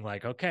being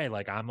like, okay,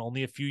 like, I'm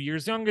only a few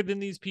years younger than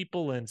these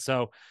people. And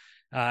so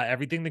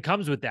everything that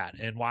comes with that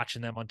and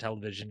watching them on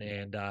television.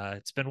 And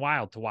it's been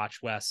wild to watch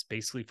Wes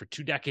basically for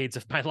 2 decades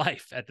of my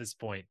life at this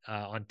point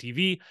on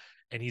TV.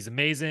 And he's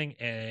amazing.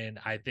 And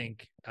I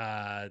think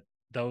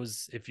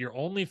if you're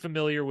only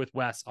familiar with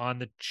Wes on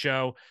the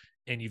show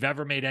and you've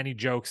ever made any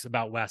jokes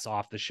about Wes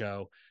off the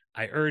show,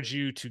 I urge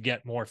you to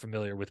get more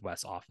familiar with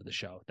Wes off of the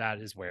show. That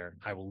is where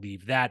I will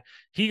leave that.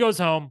 He goes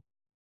home.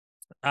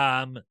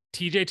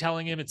 TJ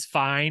telling him it's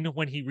fine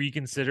when he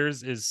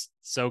reconsiders is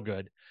so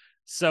good.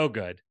 So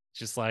good.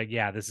 Just like,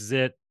 yeah, this is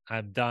it.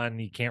 I'm done.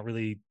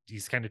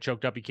 He's kind of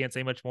choked up. He can't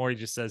say much more. He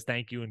just says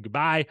thank you and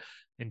goodbye.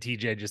 And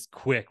TJ just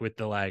quick with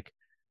the, like,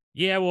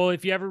 yeah, well,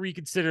 if you ever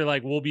reconsider,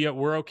 like,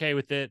 we're okay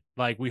with it.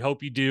 Like, we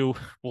hope you do.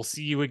 We'll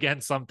see you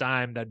again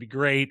sometime. That'd be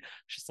great.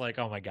 Just like,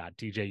 oh my God,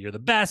 TJ, you're the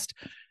best.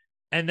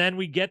 And then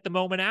we get the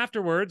moment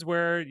afterwards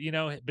where,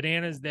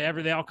 Bananas,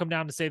 they all come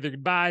down to say their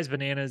goodbyes.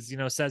 Bananas,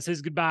 says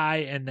his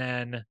goodbye. And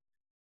then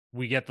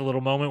we get the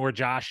little moment where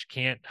Josh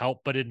can't help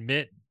but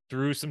admit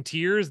through some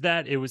tears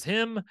that it was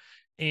him.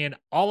 And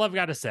all I've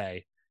got to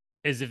say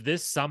is, if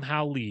this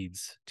somehow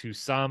leads to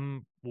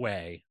some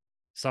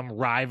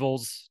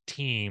rivals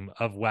team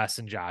of Wes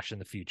and Josh in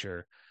the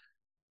future,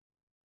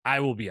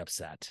 I will be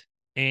upset.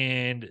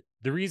 And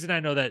the reason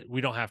I know that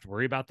we don't have to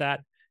worry about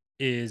that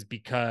is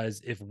because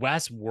if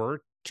Wes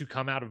were to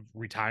come out of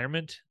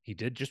retirement, he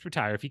did just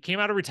retire. If he came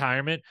out of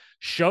retirement,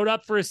 showed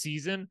up for a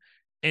season,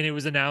 and it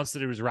was announced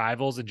that it was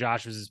rivals and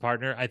Josh was his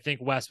partner, I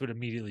think Wes would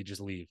immediately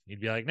just leave.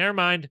 He'd be like, never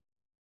mind.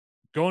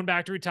 Going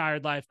back to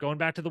retired life, going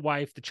back to the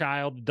wife, the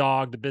child, the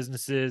dog, the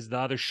businesses, the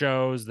other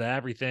shows, the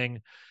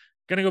everything.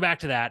 Gonna go back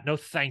to that. No,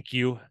 thank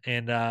you.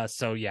 And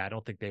so yeah, I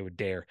don't think they would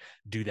dare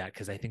do that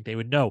because I think they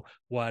would know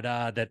what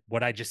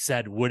I just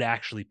said would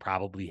actually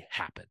probably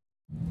happen.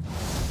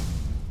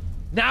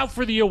 Now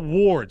for the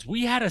awards.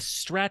 We had a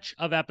stretch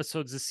of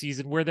episodes this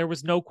season where there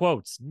was no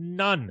quotes,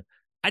 none.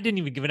 I didn't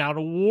even give an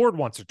award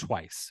once or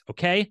twice.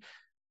 Okay.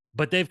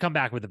 But they've come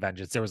back with a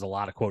vengeance. There was a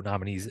lot of quote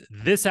nominees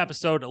this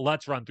episode.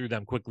 Let's run through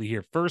them quickly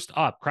here. First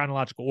up,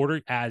 chronological order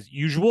as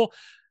usual.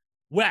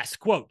 Wes,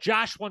 quote,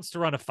 Josh wants to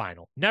run a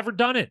final. Never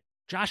done it.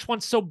 Josh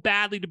wants so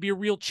badly to be a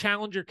real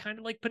challenger, kind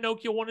of like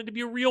Pinocchio wanted to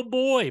be a real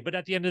boy. But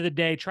at the end of the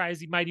day, try as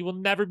he might, he will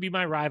never be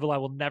my rival. I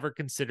will never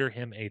consider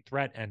him a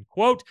threat, end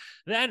quote.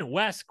 Then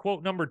Wes,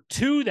 quote number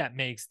 2 that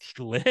makes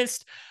the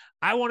list.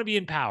 I want to be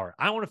in power.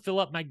 I want to fill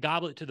up my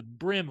goblet to the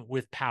brim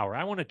with power.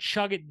 I want to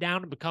chug it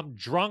down and become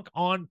drunk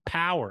on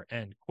power,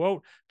 end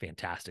quote.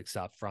 Fantastic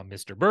stuff from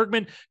Mr.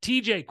 Bergman.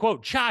 TJ,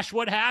 quote, Josh,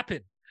 what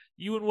happened?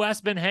 You and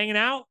Wes been hanging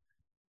out?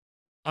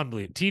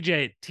 Unbelievable.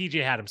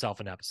 TJ had himself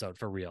an episode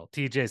for real.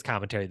 TJ's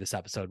commentary this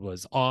episode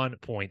was on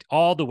point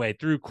all the way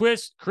through.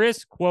 Chris,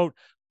 quote,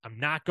 I'm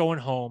not going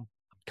home.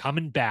 I'm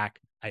coming back.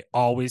 I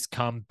always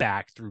come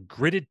back through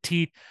gritted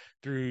teeth,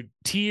 through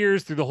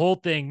tears, through the whole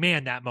thing.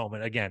 Man, that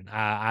moment again,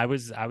 I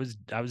was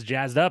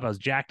jazzed up. I was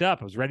jacked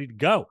up. I was ready to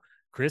go.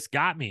 Chris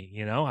got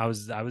me, I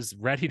was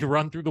ready to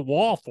run through the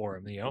wall for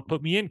him,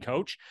 put me in,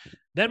 coach.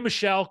 Then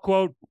Michelle,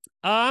 quote,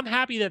 I'm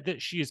happy that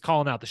she is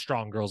calling out the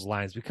Strong Girls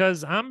Alliance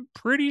because I'm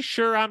pretty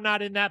sure I'm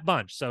not in that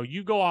bunch. So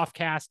you go off,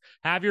 Cass,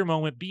 have your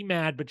moment, be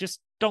mad, but just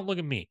don't look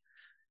at me,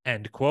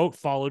 end quote.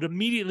 Followed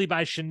immediately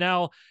by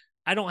Chanel.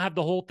 I don't have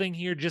the whole thing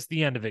here, just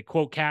the end of it.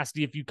 Quote,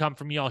 Cassidy, if you come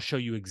for me, I'll show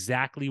you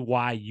exactly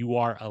why you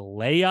are a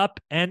layup,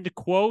 end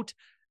quote.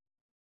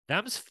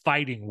 Them's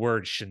fighting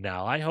words,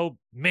 Chanel. I hope,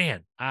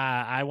 man,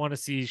 I want to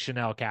see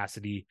Chanel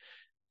Cassidy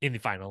in the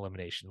final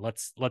elimination.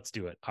 Let's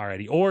do it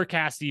already. Or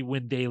Cassidy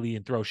win daily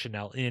and throw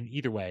Chanel in.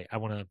 Either way,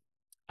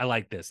 I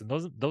like this. And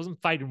those are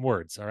fighting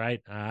words. All right.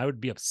 I would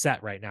be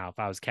upset right now if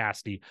I was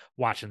Cassidy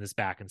watching this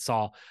back and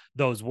saw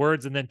those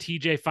words. And then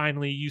TJ,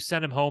 finally, you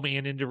sent him home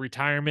and into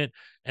retirement.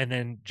 And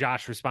then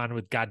Josh responded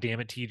with, God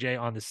damn it,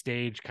 TJ, on the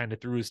stage, kind of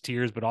through his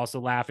tears, but also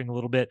laughing a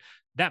little bit.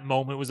 That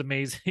moment was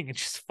amazing and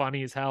just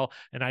funny as hell.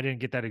 And I didn't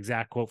get that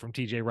exact quote from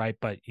TJ right,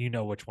 but you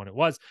know which one it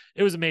was.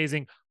 It was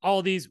amazing. All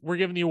of these, we're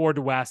giving the award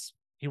to Wes.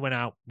 He went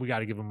out. We got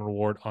to give him an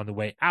award on the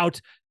way out.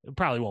 It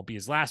probably won't be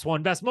his last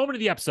one. Best moment of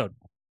the episode.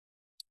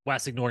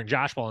 Wes ignoring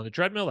Josh while on the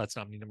treadmill. That's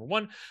nominee number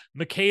 1.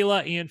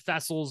 Michaela and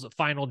Faysal's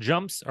final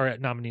jumps are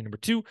at nominee number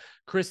 2.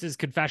 Chris's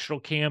confessional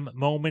cam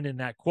moment in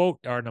that quote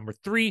are number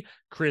 3.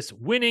 Chris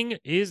winning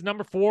is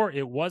number 4.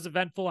 It was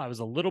eventful. I was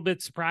a little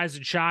bit surprised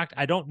and shocked.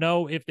 I don't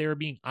know if they were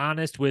being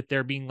honest with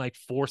there being like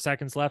 4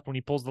 seconds left when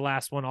he pulls the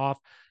last one off.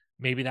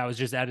 Maybe that was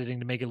just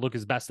editing to make it look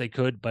as best they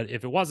could. But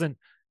if it wasn't,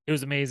 it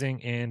was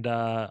amazing and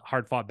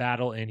hard-fought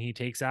battle, and he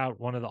takes out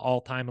one of the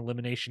all-time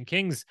elimination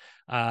kings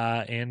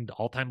and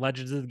all-time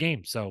legends of the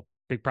game. So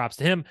big props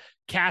to him.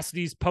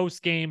 Cassidy's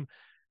post-game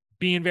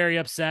being very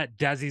upset.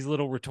 Desi's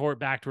little retort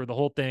back to her, the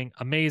whole thing,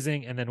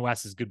 amazing. And then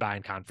Wes's goodbye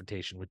and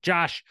confrontation with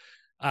Josh.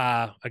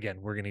 Again,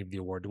 we're going to give the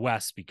award to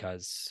Wes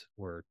because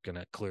we're going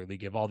to clearly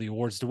give all the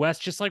awards to Wes,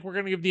 just like we're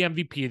going to give the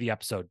MVP of the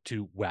episode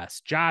to Wes.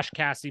 Josh,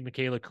 Cassidy,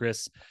 Michaela,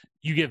 Chris,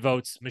 you get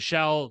votes.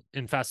 Michelle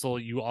and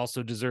Faysal, you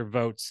also deserve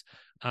votes.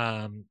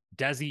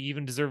 Desi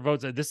even deserve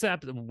votes. This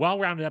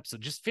well-rounded episode,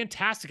 just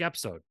fantastic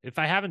episode. If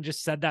I haven't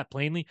just said that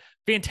plainly,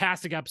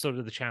 fantastic episode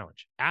of the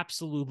challenge.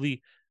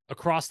 Absolutely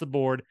across the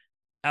board.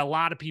 A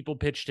lot of people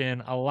pitched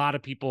in. A lot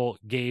of people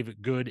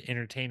gave good,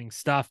 entertaining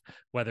stuff,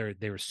 whether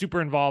they were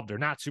super involved or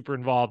not super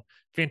involved.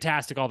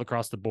 Fantastic all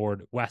across the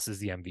board. Wes is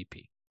the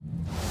MVP.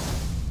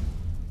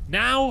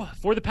 Now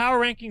for the power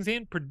rankings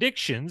and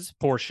predictions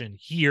portion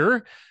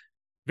here.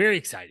 Very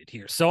excited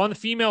here. So on the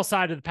female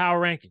side of the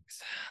power rankings,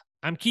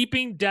 I'm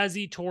keeping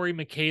Desi, Tori,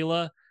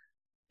 Michaela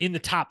in the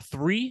top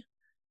 3,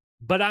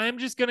 but I'm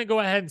just going to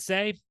go ahead and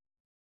say,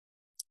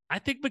 I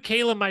think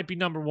Michaela might be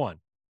number 1.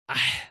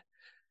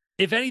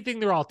 If anything,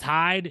 they're all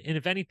tied. And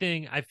if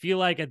anything, I feel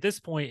like at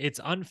this point, it's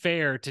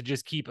unfair to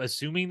just keep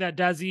assuming that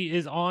Desi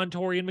is on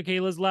Tori and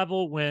Michaela's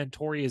level when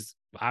Tori has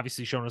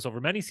obviously shown us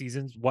over many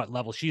seasons what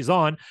level she's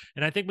on.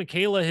 And I think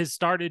Michaela has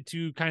started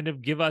to kind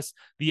of give us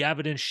the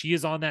evidence she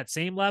is on that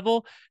same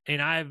level.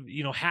 And I've,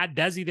 had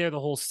Desi there the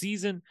whole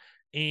season.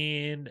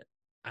 And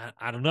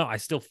I don't know. I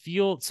still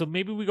feel so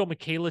maybe we go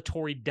Michaela,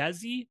 Tori,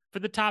 Desi for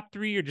the top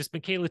 3, or just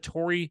Michaela,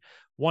 Tori,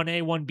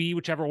 1A, 1B,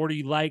 whichever order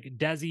you like.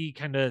 Desi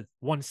kind of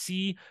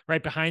 1C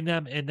right behind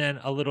them, and then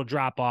a little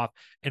drop off.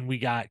 And we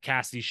got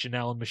Cassidy,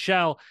 Chanel, and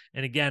Michelle.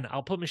 And again,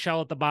 I'll put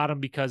Michelle at the bottom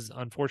because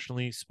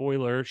unfortunately,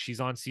 spoiler, she's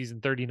on season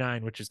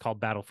 39, which is called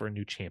Battle for a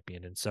New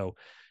Champion. And so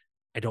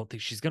I don't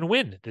think she's going to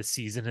win this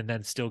season and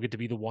then still get to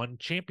be the one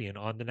champion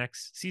on the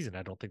next season.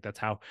 I don't think that's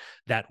how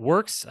that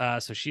works.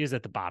 So she is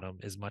at the bottom,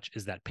 as much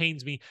as that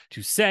pains me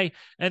to say.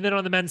 And then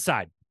on the men's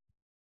side,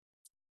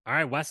 all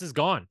right, Wes is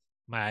gone.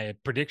 My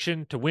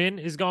prediction to win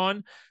is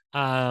gone.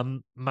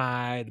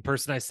 The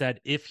person I said,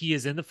 if he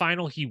is in the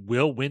final, he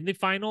will win the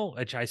final,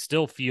 which I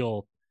still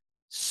feel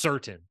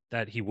certain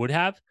that he would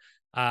have.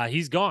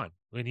 He's gone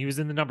when he was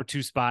in the number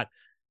 2 spot.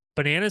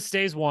 Bananas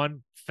stays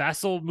 1.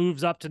 Faysal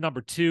moves up to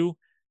number 2.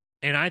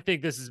 And I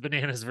think this is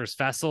Bananas versus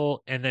Faysal.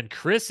 And then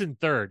Chris in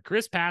 3rd.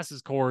 Chris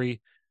passes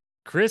Corey.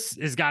 Chris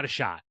has got a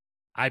shot.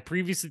 I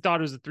previously thought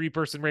it was a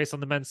 3-person race on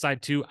the men's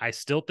side too. I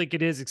still think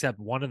it is, except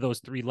one of those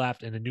 3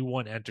 left and a new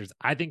one enters.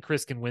 I think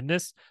Chris can win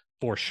this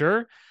for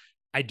sure.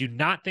 I do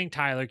not think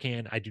Tyler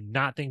can. I do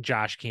not think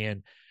Josh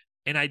can.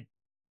 And I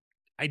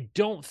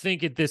don't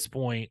think at this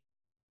point,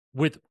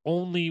 with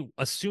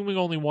assuming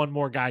only one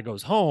more guy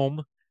goes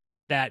home,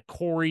 that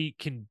Corey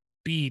can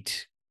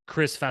beat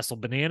Chris Faysal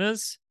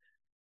Bananas.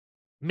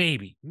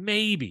 Maybe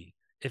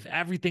if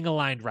everything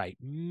aligned right,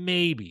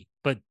 maybe.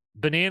 But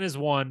Bananas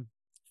 1,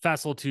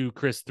 Faysal 2,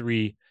 Chris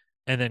 3,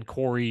 and then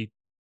Corey,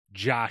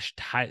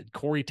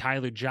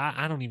 Tyler, Josh.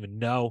 I don't even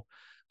know.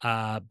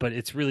 But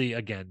it's really,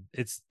 again,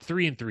 it's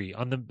 3 and 3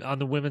 on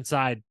the women's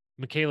side.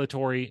 Michaela,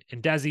 Tori,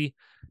 and Desi,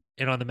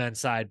 and on the men's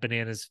side,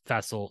 Bananas,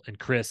 Faysal, and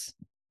Chris.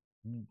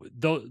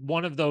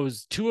 One of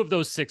those, 2 of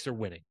those 6 are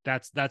winning.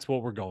 That's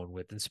what we're going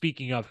with. And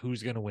speaking of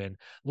who's going to win,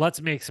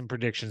 let's make some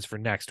predictions for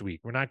next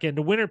week. We're not getting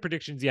to winner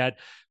predictions yet.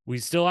 We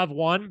still have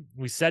one.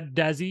 We said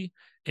Desi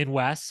and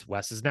Wes.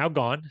 Wes is now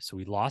gone, so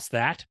we lost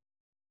that.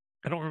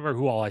 I don't remember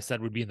who all I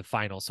said would be in the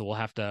final, so we'll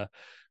have to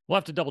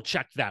double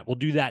check that. We'll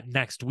do that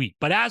next week.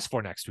 But as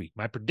for next week,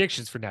 my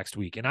predictions for next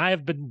week, and I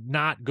have been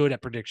not good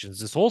at predictions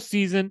this whole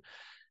season,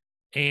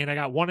 and I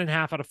got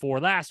 1.5 out of 4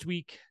 last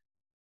week,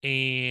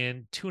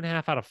 and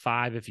 2.5 out of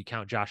 5 if you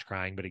count Josh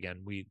crying. But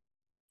again,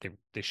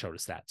 they showed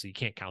us that, so you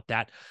can't count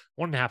that.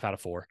 1.5 out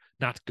of 4,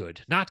 not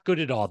good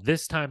at all.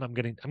 This time I'm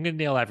gonna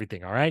nail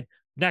everything. All right,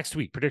 next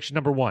week, prediction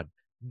number 1,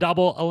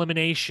 double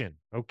elimination.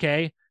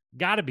 Okay,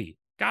 gotta be.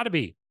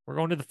 We're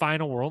going to the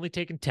final. We're only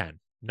taking 10.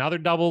 Another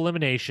double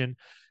elimination.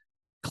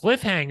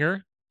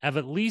 Cliffhanger of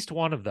at least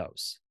one of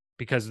those,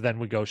 because then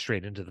we go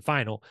straight into the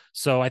final.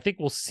 So I think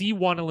we'll see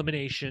 1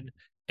 elimination,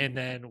 and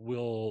then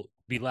we'll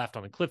be left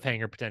on a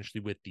cliffhanger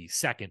potentially with the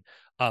second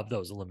of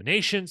those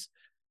eliminations.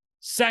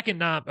 Second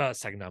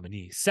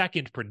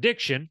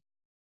prediction.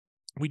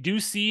 We do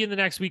see in the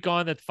next week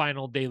on that the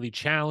final daily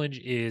challenge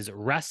is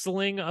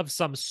wrestling of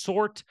some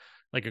sort,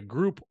 like a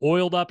group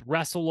oiled up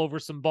wrestle over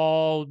some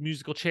ball,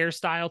 musical chair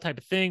style type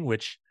of thing,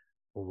 which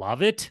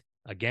love it.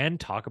 Again,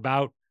 talk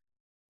about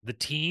the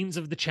teens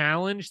of the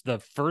challenge, the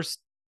first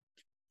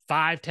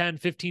 5, 10,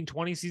 15,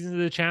 20 seasons of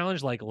the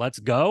challenge. Like, let's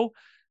go.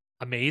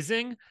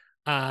 Amazing.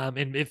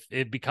 And if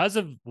because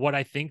of what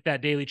I think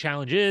that daily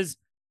challenge is,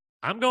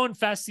 I'm going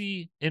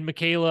Fessy and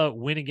Michaela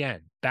win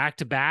again, back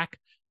to back.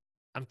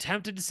 I'm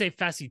tempted to say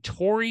Fessy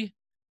Tori,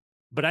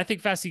 but I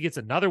think Fessy gets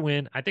another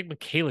win. I think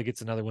Michaela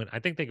gets another win. I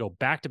think they go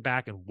back to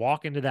back and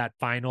walk into that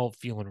final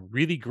feeling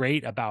really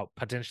great about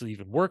potentially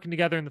even working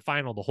together in the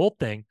final, the whole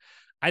thing.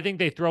 I think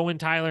they throw in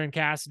Tyler and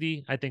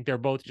Cassidy. I think they're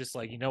both just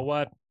like, you know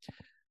what?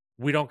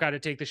 We don't got to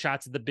take the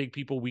shots at the big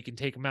people. We can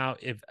take them out.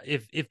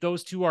 If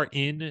those 2 are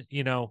in,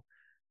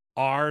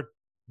 are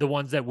the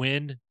ones that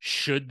win,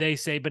 should they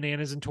say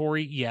Bananas and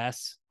Tori?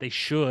 Yes, they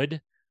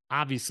should,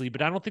 obviously,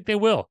 but I don't think they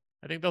will.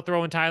 I think they'll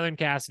throw in Tyler and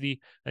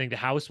Cassidy. I think the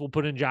house will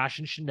put in Josh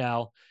and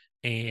Chanel.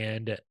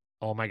 And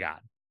oh my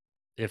God,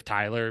 if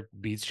Tyler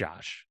beats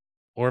Josh,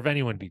 or if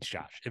anyone beats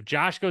Josh, if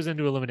Josh goes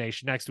into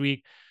elimination next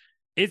week,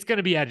 it's going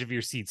to be edge of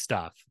your seat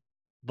stuff.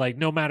 Like,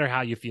 no matter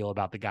how you feel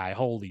about the guy,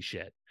 holy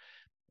shit.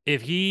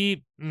 If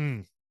he's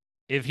in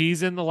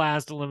the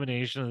last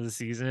elimination of the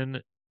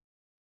season,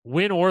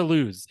 win or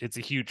lose, it's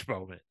a huge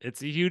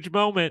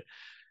moment.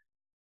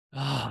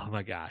 Oh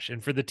my gosh.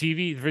 And for the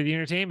TV, for the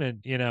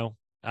entertainment,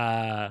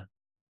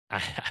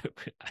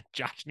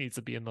 Josh needs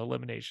to be in the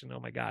elimination. Oh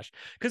my gosh.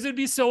 Because it'd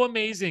be so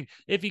amazing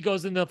if he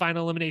goes into the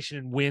final elimination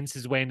and wins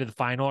his way into the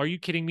final. Are you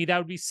kidding me? That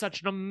would be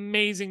such an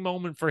amazing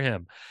moment for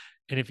him.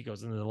 And if he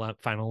goes into the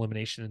final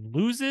elimination and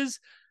loses,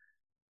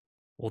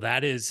 well,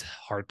 that is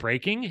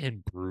heartbreaking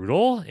and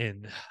brutal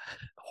and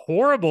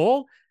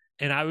horrible.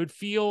 And I would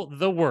feel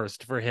the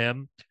worst for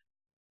him.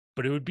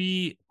 But it would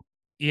be,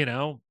 it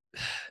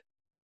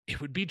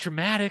would be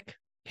dramatic.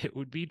 It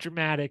would be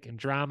dramatic, and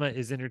drama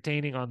is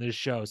entertaining on this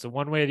show. So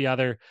one way or the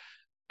other,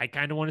 I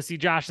kind of want to see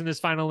Josh in this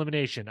final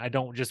elimination. I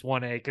don't just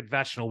want a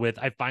confessional with,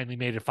 I finally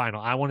made it final.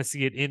 I want to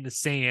see it in the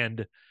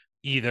sand.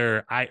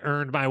 Either I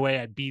earned my way,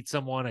 I beat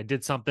someone, I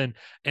did something.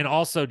 And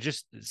also,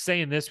 just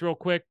saying this real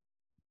quick,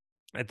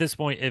 at this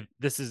point, if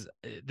this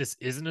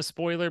isn't a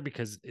spoiler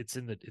because it's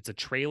a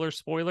trailer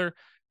spoiler.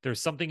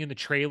 There's something in the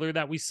trailer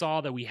that we saw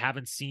that we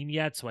haven't seen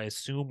yet. So I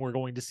assume we're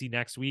going to see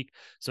next week.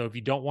 So if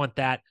you don't want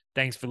that,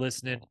 thanks for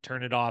listening.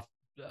 Turn it off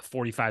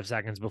 45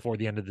 seconds before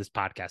the end of this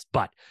podcast.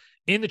 But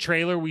in the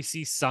trailer, we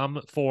see some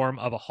form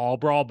of a hall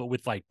brawl, but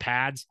with like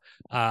pads,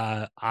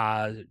 a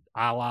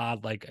la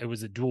like it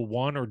was a duel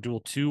 1 or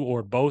duel 2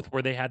 or both,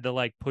 where they had to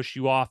like push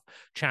you off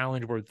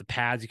challenge where the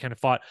pads you kind of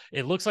fought.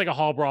 It looks like a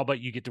hall brawl, but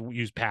you get to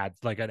use pads,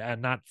 like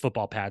not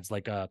football pads,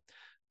 like a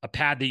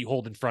pad that you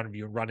hold in front of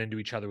you and run into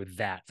each other with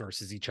that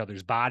versus each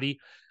other's body.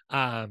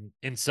 And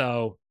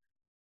so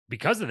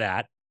because of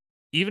that,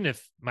 even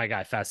if my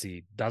guy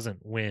Fessy doesn't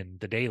win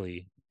the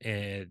daily,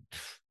 And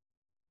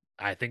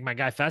I think my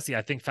guy Fessy,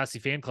 I think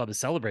Fessy fan club is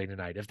celebrating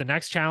tonight. If the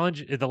next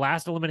challenge, if the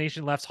last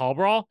elimination left's Hall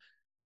Brawl,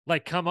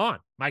 like, come on,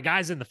 my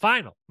guy's in the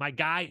final. My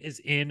guy is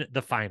in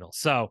the final.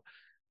 So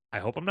I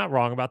hope I'm not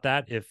wrong about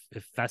that. If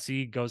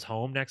Fessy goes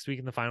home next week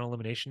in the final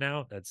elimination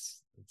now,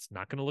 it's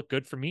not going to look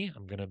good for me.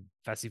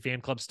 Fessy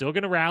fan club still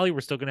going to rally. We're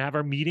still going to have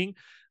our meeting.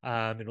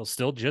 It'll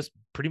still just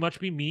pretty much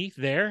be me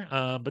there.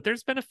 But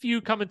there's been a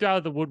few coming through out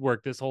of the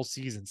woodwork this whole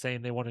season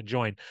saying they want to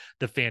join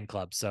the fan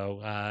club.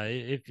 So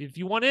if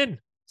you want in,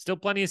 still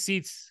plenty of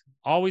seats,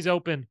 always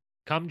open.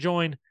 Come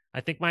join. I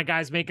think my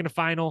guy's making a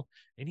final,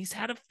 and he's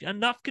had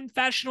enough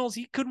confessionals.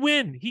 He could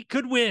win. He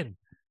could win.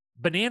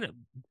 Banana,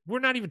 we're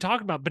not even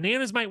talking about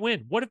Bananas might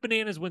win. What if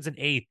Bananas wins an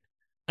eighth?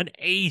 An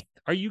eighth?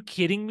 Are you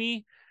kidding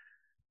me?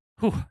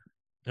 Whew.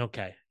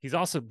 Okay. He's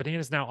also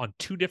Bananas now on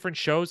 2 different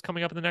shows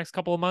coming up in the next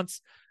couple of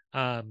months.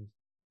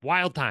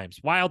 Wild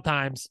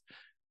times.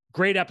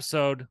 Great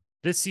episode.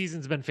 This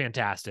season's been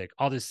fantastic.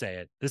 I'll just say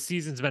it. This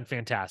season's been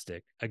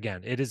fantastic.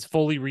 Again, it has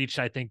fully reached,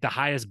 I think, the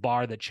highest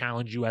bar that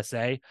Challenge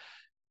USA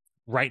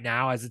right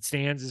now as it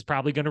stands is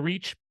probably going to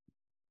reach.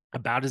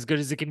 About as good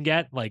as it can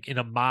get. Like in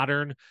a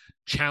modern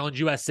Challenge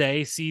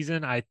USA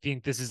season, I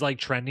think this is like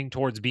trending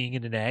towards being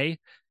in an A.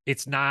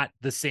 It's not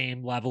the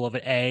same level of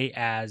an A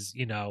as,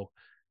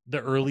 the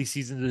early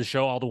seasons of the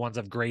show, all the ones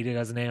I've graded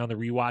as an A on the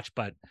rewatch,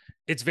 but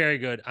it's very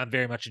good. I'm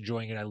very much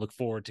enjoying it. I look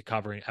forward to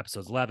covering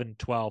episodes 11,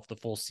 12, the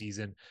full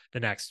season, the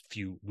next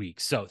few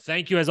weeks. So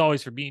thank you as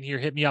always for being here.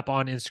 Hit me up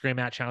on Instagram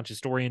at Challenge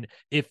Historian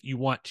if you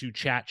want to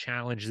chat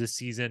Challenge this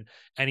season,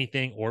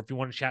 anything, or if you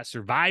want to chat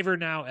Survivor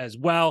now as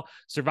well.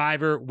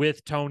 Survivor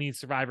with Tony,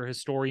 Survivor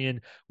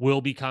Historian,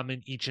 will be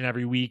coming each and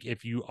every week.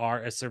 If you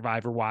are a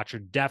Survivor watcher,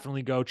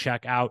 definitely go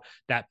check out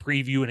that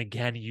preview. And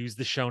again, use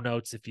the show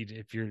notes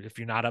if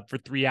you're not up for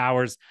 3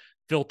 hours.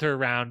 Filter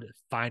around,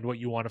 find what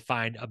you want to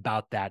find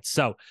about that.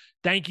 So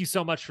thank you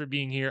so much for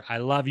being here. I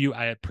love you.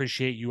 I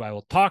appreciate you. I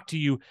will talk to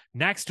you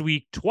next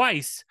week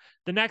twice.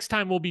 The next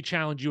time will be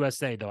Challenge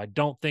USA, though. I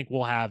don't think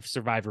we'll have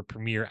Survivor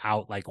premiere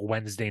out like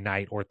Wednesday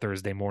night or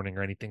Thursday morning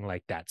or anything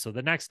like that. So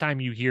the next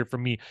time you hear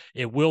from me,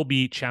 it will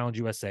be Challenge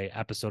USA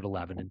episode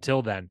 11.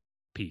 Until then,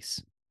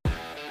 peace.